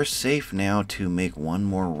 so we're safe now to make one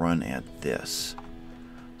more run at this.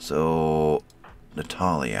 So,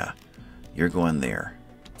 Natalia, you're going there.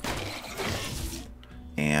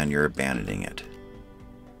 And you're abandoning it.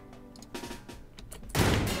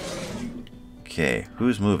 Okay,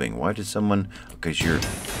 who's moving? Why did someone... Because you're...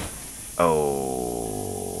 Oh...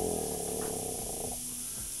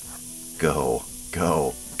 Go,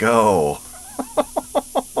 go, go!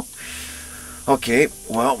 Okay,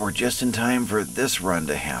 well, we're just in time for this run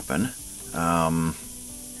to happen.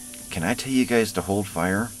 Can I tell you guys to hold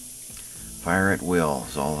fire? Fire at will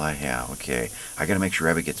is all I have. Okay, I gotta make sure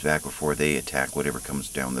Rabbit gets back before they attack whatever comes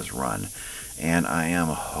down this run. And I am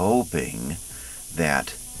hoping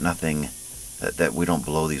that nothing... that we don't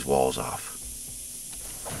blow these walls off.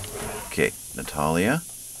 Okay, Natalia.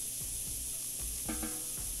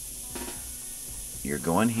 You're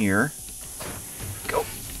going here. Go,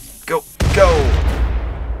 go, go!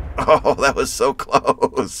 Oh, that was so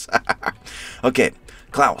close. Okay,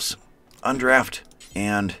 Klaus, undraft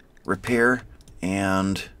and repair,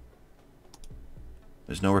 and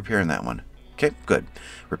there's no repair in that one. Okay, good.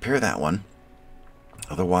 Repair that one.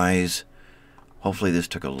 Otherwise, hopefully this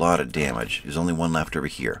took a lot of damage. There's only one left over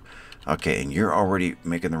here. Okay, and you're already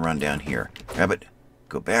making the run down here. Rabbit,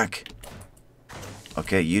 go back.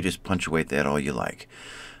 Okay, you just punch away at that all you like.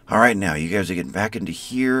 Alright, now you guys are getting back into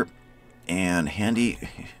here. And Handy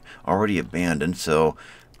already abandoned. So,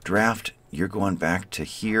 Draft, you're going back to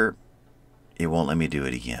here. It won't let me do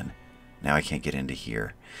it again. Now I can't get into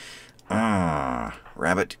here.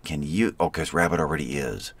 Rabbit, can you... Oh, because Rabbit already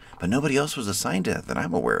is. But nobody else was assigned to that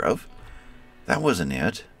I'm aware of. That wasn't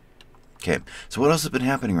it. Okay, so what else has been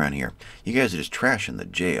happening around here? You guys are just trashing the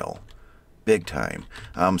jail. Big time.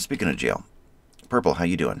 Speaking of jail. Purple, how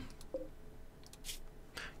you doing?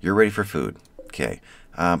 You're ready for food. Okay.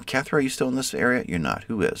 Catherine, are you still in this area? You're not.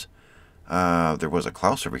 Who is? There was a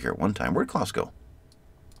Klaus over here at one time. Where'd Klaus go?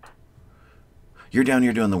 You're down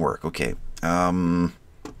here doing the work. Okay.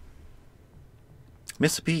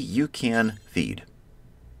 Miss P, you can feed.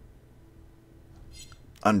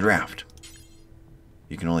 Undraft.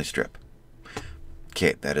 You can only strip.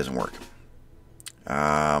 Okay, that doesn't work.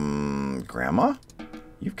 Grandma?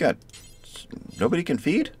 You've got... Nobody can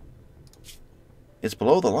feed? It's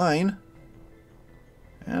below the line.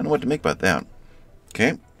 I don't know what to make about that.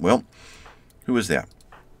 Okay, well, who is that?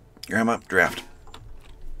 Grandma, draft.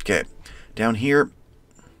 Okay, down here,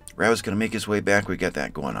 Rabbit's going to make his way back. We got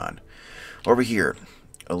that going on. Over here,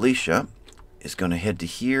 Alicia, is going to head to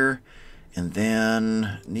here. And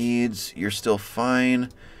then needs, you're still fine.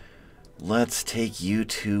 Let's take you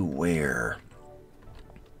to where?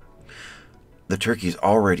 The turkey's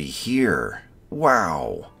already here.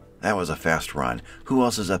 Wow. That was a fast run. Who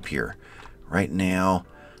else is up here? Right now,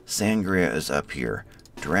 Sangria is up here.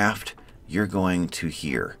 Draft, you're going to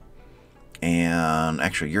here. And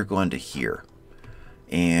actually, you're going to here.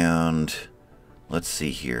 And let's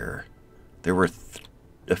see here. There were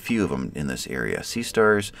a few of them in this area. Sea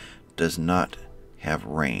Stars does not have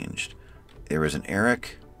ranged. There is an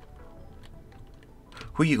Eric.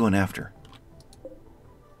 Who are you going after?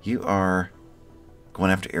 You are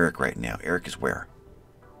going after Eric right now. Eric is where?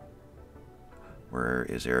 Where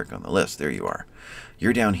is Eric on the list? There you are.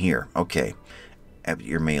 You're down here. Okay.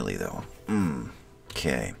 You're melee, though.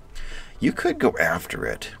 Okay. You could go after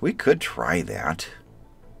it. We could try that.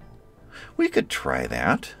 We could try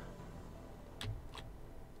that.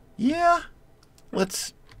 Yeah.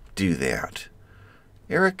 Let's do that.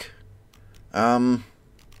 Eric,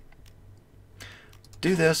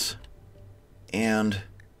 do this and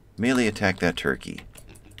melee attack that turkey.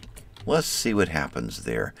 Let's see what happens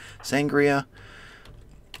there. Sangria,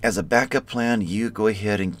 as a backup plan, you go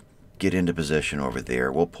ahead and get into position over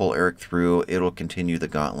there. We'll pull Eric through. It'll continue the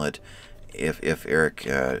gauntlet. If Eric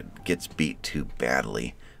gets beat too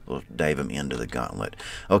badly, we'll dive him into the gauntlet.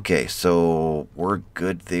 Okay, so we're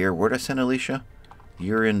good there. Where did I send Alicia?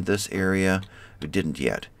 You're in this area. We didn't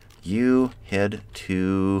yet. You head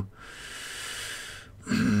to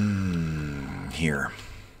here.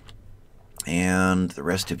 And the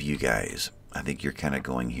rest of you guys, I think you're kind of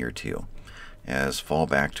going here too, as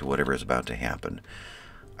fallback to whatever is about to happen.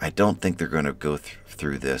 I don't think they're going to go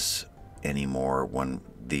through this anymore when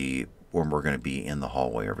we're going to be in the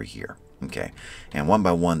hallway over here. Okay, and one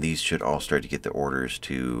by one, these should all start to get the orders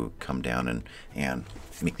to come down and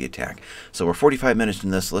make the attack. So we're 45 minutes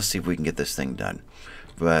in this. Let's see if we can get this thing done.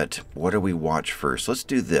 But what do we watch first? Let's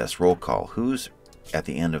do this. Roll call. Who's at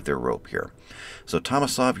the end of their rope here? So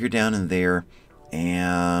Tomasov, you're down in there.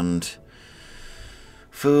 And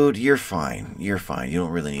food, you're fine. You're fine. You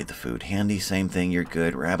don't really need the food. Handy, same thing. You're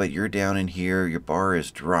good. Rabbit, you're down in here. Your bar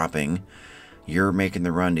is dropping. You're making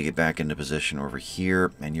the run to get back into position over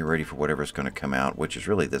here, and you're ready for whatever's going to come out, which is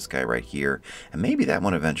really this guy right here, and maybe that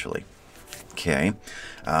one eventually. Okay,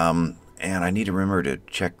 and I need to remember to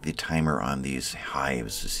check the timer on these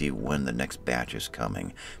hives to see when the next batch is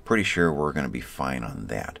coming. Pretty sure we're going to be fine on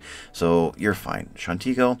that. So you're fine.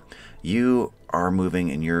 Shantigo, you are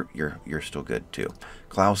moving, and you're still good too.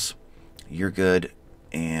 Klaus, you're good,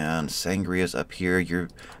 and Sangria's up here. You're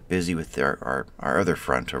busy with our other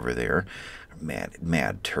front over there.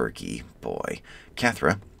 Mad turkey, boy.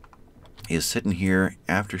 Cathra is sitting here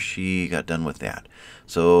after she got done with that.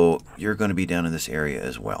 So you're going to be down in this area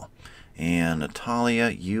as well. And Natalia,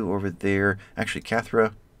 you over there. Actually,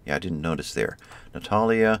 Cathra, yeah, I didn't notice there.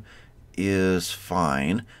 Natalia is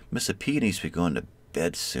fine. Miss P needs to be going to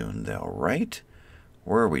bed soon, though, right?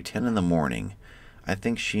 Where are we? 10 in the morning. I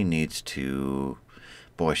think she needs to...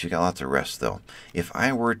 Boy, she got lots of rest, though. If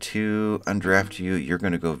I were to undraft you, you're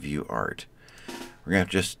going to go view art. We're going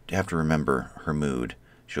to just have to remember her mood.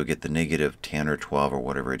 She'll get the negative 10 or 12 or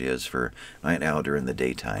whatever it is for night owl during the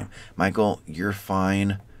daytime. Michael, you're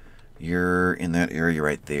fine. You're in that area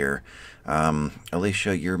right there.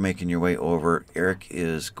 Alicia, you're making your way over. Eric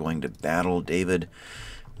is going to battle. David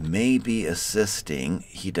may be assisting.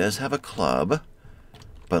 He does have a club,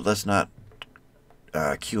 but let's not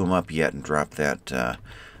queue him up yet and drop that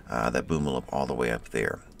boomalip all the way up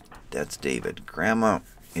there. That's David. Grandma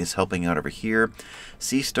is helping out over here.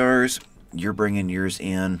 Sea Stars, you're bringing yours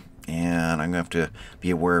in, and I'm going to have to be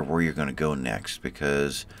aware of where you're going to go next,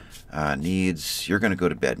 because needs, you're going to go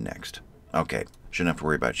to bed next. Okay, shouldn't have to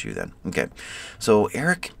worry about you then. Okay, so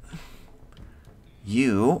Eric,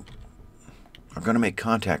 you are going to make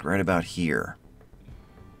contact right about here.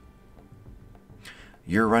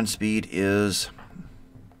 Your run speed is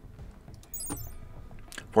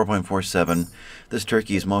 4.47. This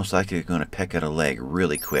turkey is most likely going to peck at a leg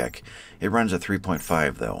really quick. It runs at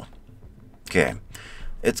 3.5 though. Okay,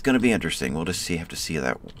 it's going to be interesting. We'll just have to see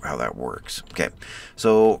how that works. Okay,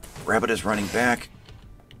 so Rabbit is running back.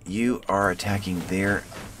 You are attacking there.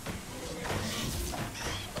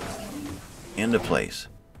 Into place.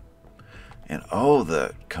 And oh,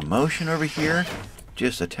 the commotion over here.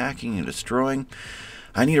 Just attacking and destroying.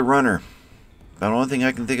 I need a runner. About the only thing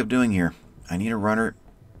I can think of doing here. I need a runner.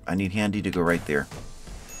 I need Handy to go right there.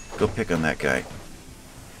 Go pick on that guy.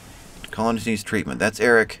 Colonist needs treatment. That's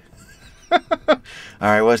Eric.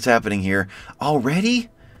 Alright, what's happening here? Already?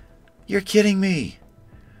 You're kidding me.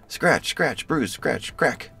 Scratch, scratch, bruise, scratch,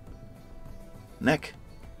 crack. Neck.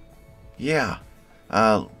 Yeah.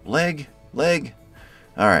 Leg.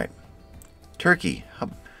 Alright. Turkey.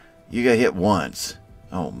 You got hit once.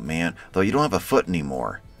 Oh, man. Though you don't have a foot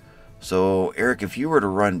anymore. So, Eric, if you were to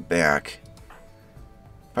run back...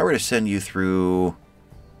 If I were to send you through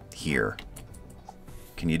here...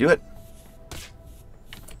 Can you do it?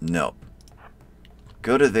 No.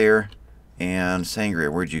 Go to there. And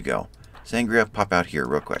Sangria, where'd you go? Sangria, pop out here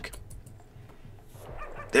real quick.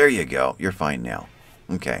 There you go. You're fine now.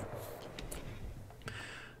 Okay.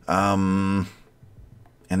 In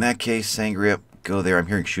that case, Sangria, go there. I'm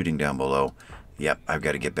hearing shooting down below. Yep, I've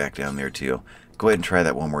got to get back down there too. Go ahead and try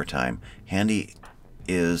that one more time. Handy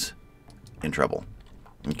is in trouble.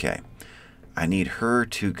 Okay. I need her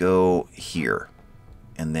to go here.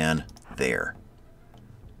 And then there.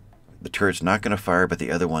 The turret's not going to fire, but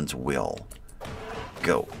the other ones will.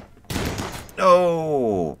 Go.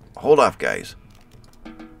 No! Hold off, guys.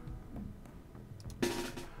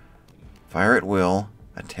 Fire at will.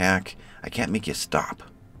 Attack. I can't make you stop.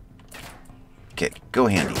 Okay, go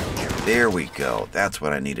Handy. There we go. That's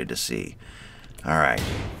what I needed to see. Alright.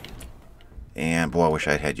 And, boy, I wish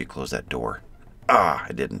I'd had you close that door. Ah,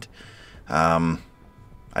 I didn't.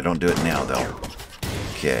 I don't do it now, though.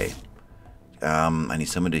 Okay. I need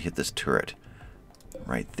someone to hit this turret.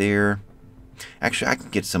 Right there. Actually, I can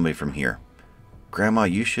get somebody from here. Grandma,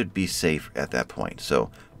 you should be safe at that point.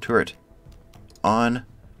 So, turret on.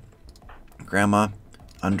 Grandma,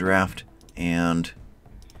 undraft, and...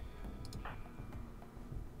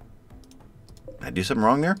 Did I do something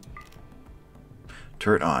wrong there?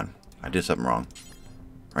 Turret on. I did something wrong.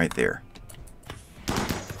 Right there.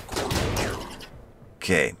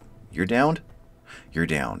 Okay. You're downed? You're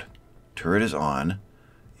downed. Turret is on.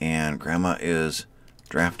 And Grandma is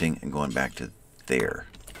drafting and going back to there.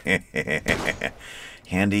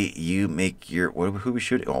 Handy, you make your... Who are we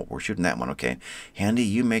shooting? Oh, we're shooting that one. Okay. Handy,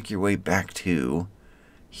 you make your way back to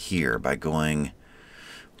here by going...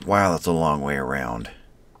 Wow, that's a long way around.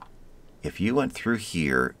 If you went through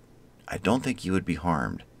here, I don't think you would be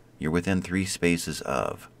harmed. You're within 3 spaces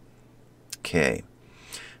of. Okay.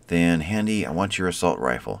 Then, Handy, I want your assault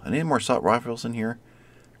rifle. Any more assault rifles in here?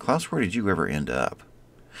 Klaus, where did you ever end up?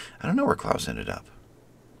 I don't know where Klaus ended up.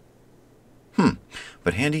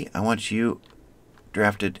 But Handy, I want you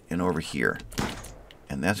drafted in over here.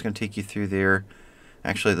 And that's going to take you through there.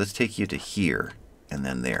 Actually, let's take you to here and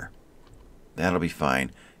then there. That'll be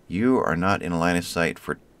fine. You are not in a line of sight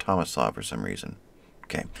for Tomislav for some reason.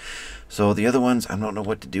 Okay. So the other ones, I don't know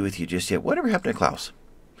what to do with you just yet. Whatever happened to Klaus?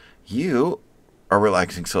 You are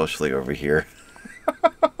relaxing socially over here.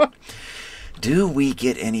 Do we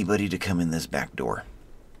get anybody to come in this back door?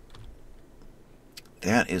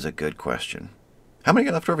 That is a good question. How many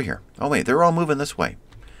got left over here? Oh wait, they're all moving this way.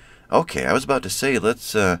 Okay, I was about to say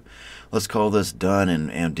let's call this done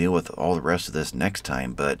and deal with all the rest of this next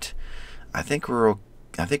time, but I think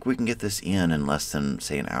we can get this in less than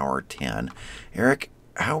say an hour or 10. Eric,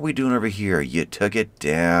 how are we doing over here? You took it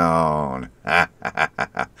down. You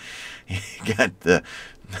got the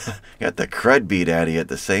crud beat out of you at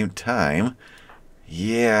the same time.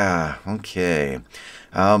 Yeah, okay.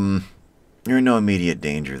 You're in no immediate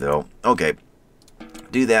danger though. Okay.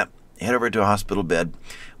 Do that. Head over to a hospital bed.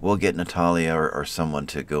 We'll get Natalia or someone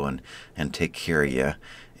to go and take care of you.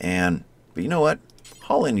 But you know what?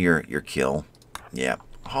 Haul in your kill. Yeah,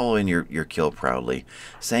 haul in your kill proudly.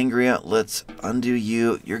 Sangria, let's undo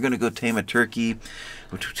you. You're going to go tame a turkey.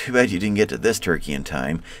 Too bad you didn't get to this turkey in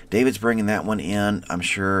time. David's bringing that one in. I'm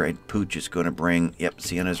sure Pooch is going to bring... Yep,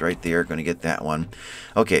 Sienna's right there. Going to get that one.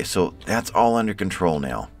 Okay, so that's all under control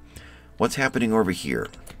now. What's happening over here?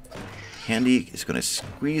 Handy is going to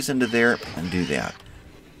squeeze into there and do that.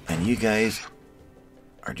 And you guys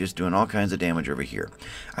are just doing all kinds of damage over here.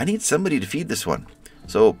 I need somebody to feed this one.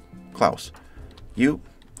 So, Klaus,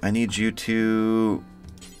 I need you to...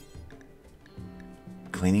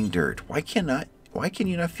 Cleaning dirt. Why can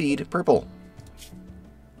you not feed Purple?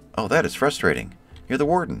 Oh, that is frustrating. You're the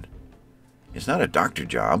warden. It's not a doctor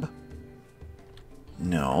job.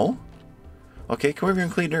 No. Okay, come over here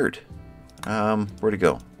and clean dirt. Where'd it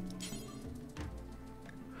go?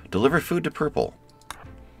 Deliver food to Purple.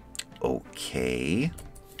 Okay.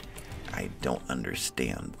 I don't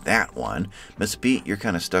understand that one. Miss B, you're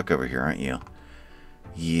kind of stuck over here, aren't you?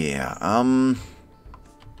 Yeah,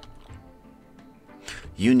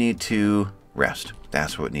 you need to rest.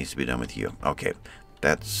 That's what needs to be done with you. Okay.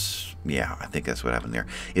 Yeah, I think that's what happened there.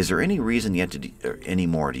 Is there any reason yet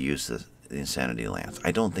anymore to use the Insanity Lance?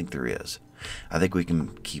 I don't think there is. I think we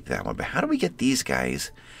can keep that one. But how do we get these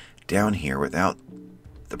guys down here without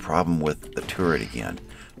the problem with the turret again?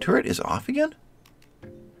 Turret is off again?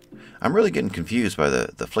 I'm really getting confused by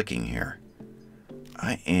the flicking here.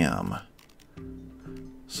 I am.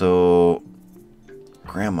 So,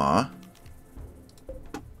 Grandma.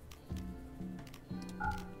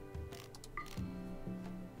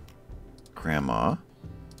 Grandma,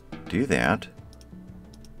 do that.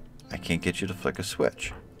 I can't get you to flick a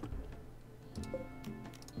switch.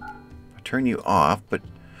 I turn you off, but...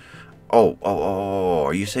 Oh,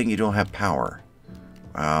 are you saying you don't have power?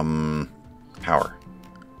 Power.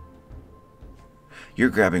 You're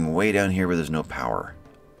grabbing way down here where there's no power.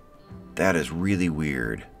 That is really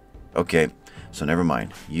weird. Okay, so never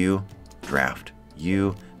mind. You draft.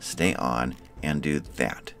 You stay on and do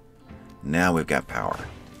that. Now we've got power.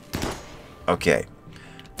 Okay.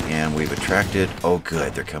 And we've attracted... Oh,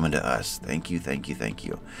 good. They're coming to us. Thank you, thank you, thank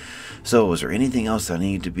you. So, is there anything else I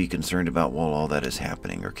need to be concerned about while all that is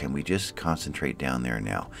happening? Or can we just concentrate down there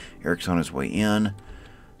now? Eric's on his way in.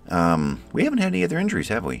 We haven't had any other injuries,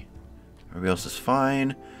 have we? Everybody else is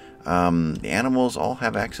fine. The animals all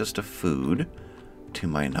have access to food, to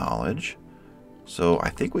my knowledge. So, I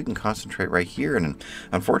think we can concentrate right here. And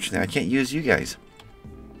unfortunately, I can't use you guys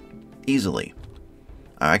easily.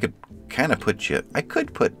 I could kind of put you... I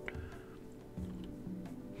could put...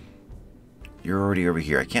 You're already over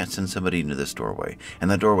here. I can't send somebody into this doorway.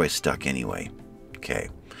 And the doorway's stuck anyway. Okay.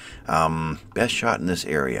 Best shot in this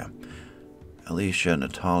area. Alicia,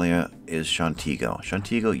 Natalia is Shantigo.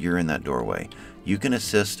 Shantigo, you're in that doorway. You can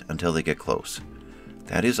assist until they get close.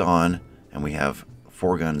 That is on, and we have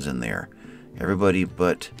 4 guns in there. Everybody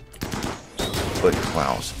but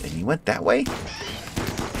Klaus. And he went that way?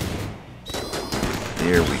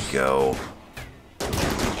 There we go.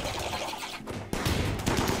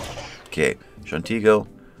 Okay, Shantigo.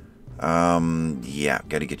 Yeah,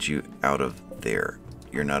 gotta get you out of there.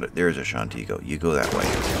 You're not... There's a Shantigo. You go that way.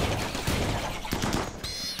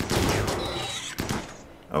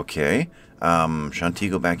 Okay.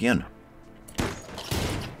 Shantigo back in.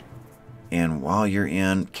 And while you're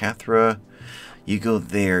in, Cathra, you go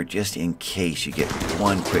there just in case you get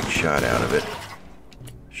one quick shot out of it.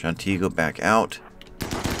 Shantigo back out.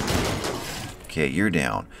 Okay, you're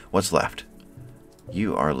down. What's left?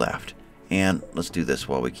 You are left. And let's do this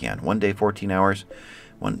while we can. 1 day, 14 hours.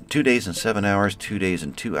 2 days and 7 hours. 2 days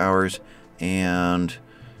and 2 hours. And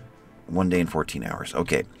 1 day and 14 hours.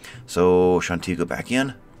 Okay, so Shantigo back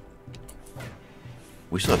in.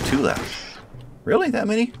 We still have 2 left. Really? That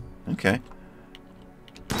many? Okay.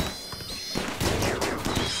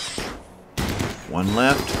 1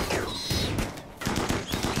 left.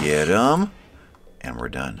 Get him. And we're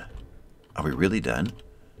done. Are we really done?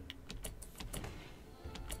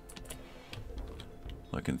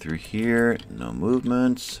 Looking through here. No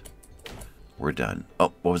movements. We're done.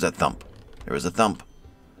 Oh, what was that thump? There was a thump.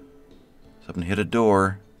 Something hit a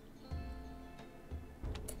door.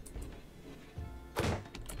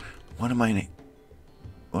 What am I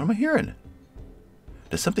hearing?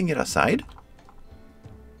 Does something get outside?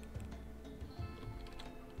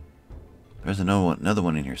 There's another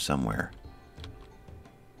one in here somewhere.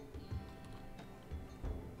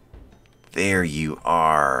 There you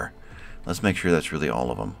are. Let's make sure that's really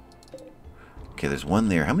all of them. Okay, there's one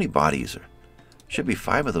there. How many bodies are? Should be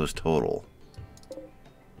 5 of those total.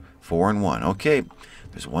 4 and 1. Okay,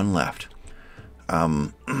 there's 1 left.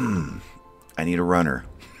 I need a runner.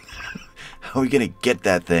 How are we gonna get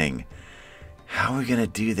that thing? How are we gonna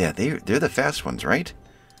do that? They're the fast ones, right?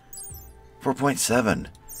 4.7.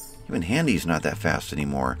 Even Handy's not that fast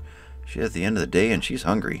anymore. She's at the end of the day and she's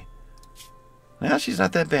hungry. Now she's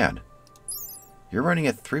not that bad. You're running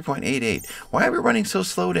at 3.88. Why are we running so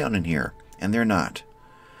slow down in here? And they're not.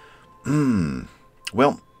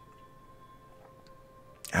 Well,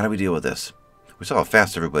 how do we deal with this? We saw how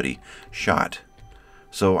fast everybody shot.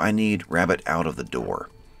 So I need Rabbit out of the door.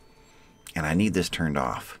 And I need this turned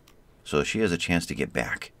off. So she has a chance to get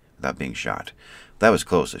back without being shot. That was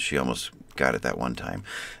close. She almost got it that one time.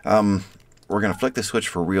 We're going to flick the switch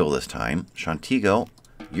for real this time. Shantigo,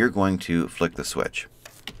 you're going to flick the switch.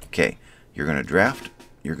 Okay. You're going to draft.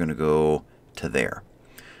 You're going to go to there.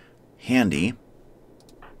 Handy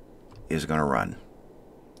is going to run.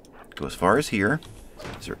 Go as far as here.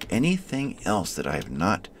 Is there anything else that I have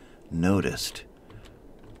not noticed?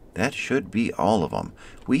 That should be all of them.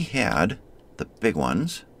 We had the big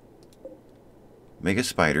ones. Mega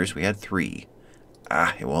spiders. We had 3.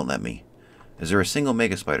 Ah, it won't let me. Is there a single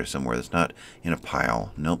mega spider somewhere that's not in a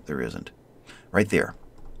pile? Nope, there isn't. Right there.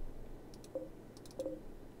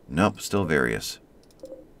 Nope, still various.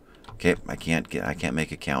 Okay, I can't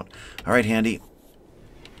make a count. All right, Handy.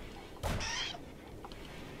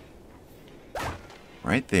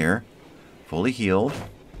 Right there. Fully healed.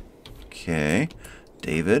 Okay.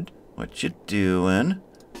 David, What you doing?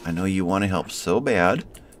 I know you want to help so bad.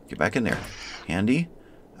 Get back in there. Handy.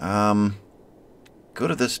 Go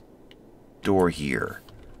to this door here.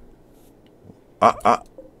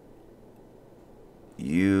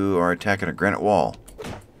 You are attacking a granite wall.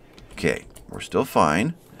 Okay, we're still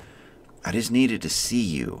fine. I just needed to see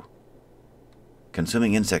you.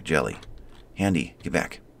 Consuming insect jelly. Handy, get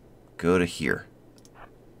back. Go to here.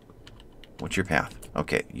 What's your path?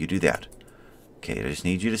 Okay, you do that. Okay, I just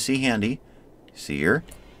need you to see Handy. See her?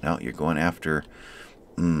 No, you're going after...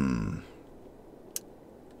 Go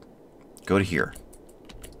to here.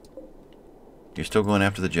 You're still going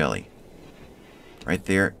after the jelly. Right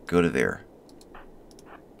there, go to there.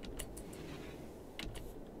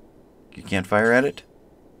 You can't fire at it?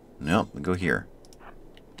 No, go here.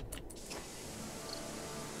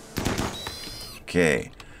 Okay,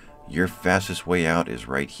 your fastest way out is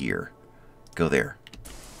right here. Go there.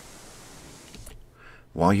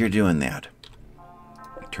 While you're doing that,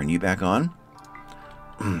 turn you back on.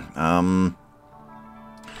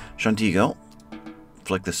 Shantigo,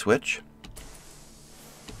 flick the switch.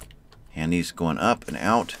 Handy's going up and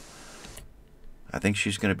out. I think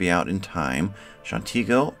she's going to be out in time.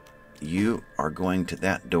 Shantigo, you are going to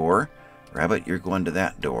that door. Rabbit, you're going to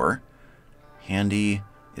that door. Handy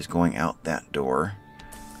is going out that door.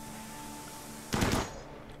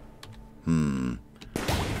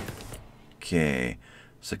 Okay.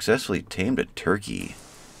 Successfully tamed a turkey.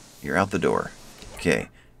 You're out the door. Okay.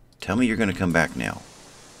 Tell me you're going to come back now.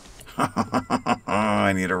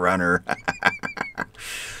 I need a runner.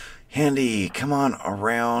 Handy, come on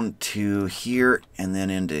around to here, and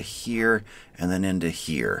then into here, and then into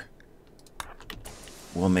here.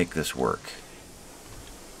 We'll make this work.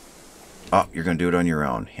 Oh, you're going to do it on your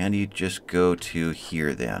own. Handy, just go to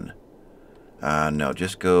here then. No,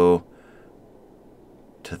 just go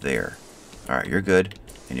to there. Alright, you're good.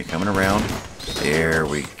 And you're coming around. There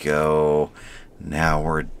we go. Now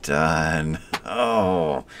we're done.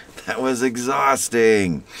 Oh, that was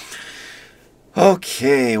exhausting.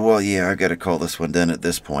 Okay, well, yeah, I've got to call this one done at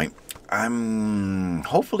this point. I'm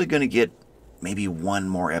hopefully going to get maybe one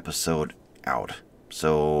more episode out.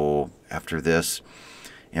 So after this,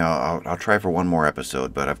 you know, I'll try for one more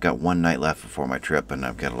episode, but I've got one night left before my trip, and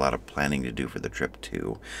I've got a lot of planning to do for the trip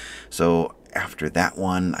too. So after that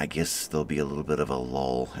one, I guess there'll be a little bit of a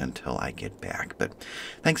lull until I get back. But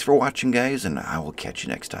thanks for watching, guys, and I will catch you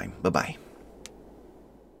next time. Bye-bye.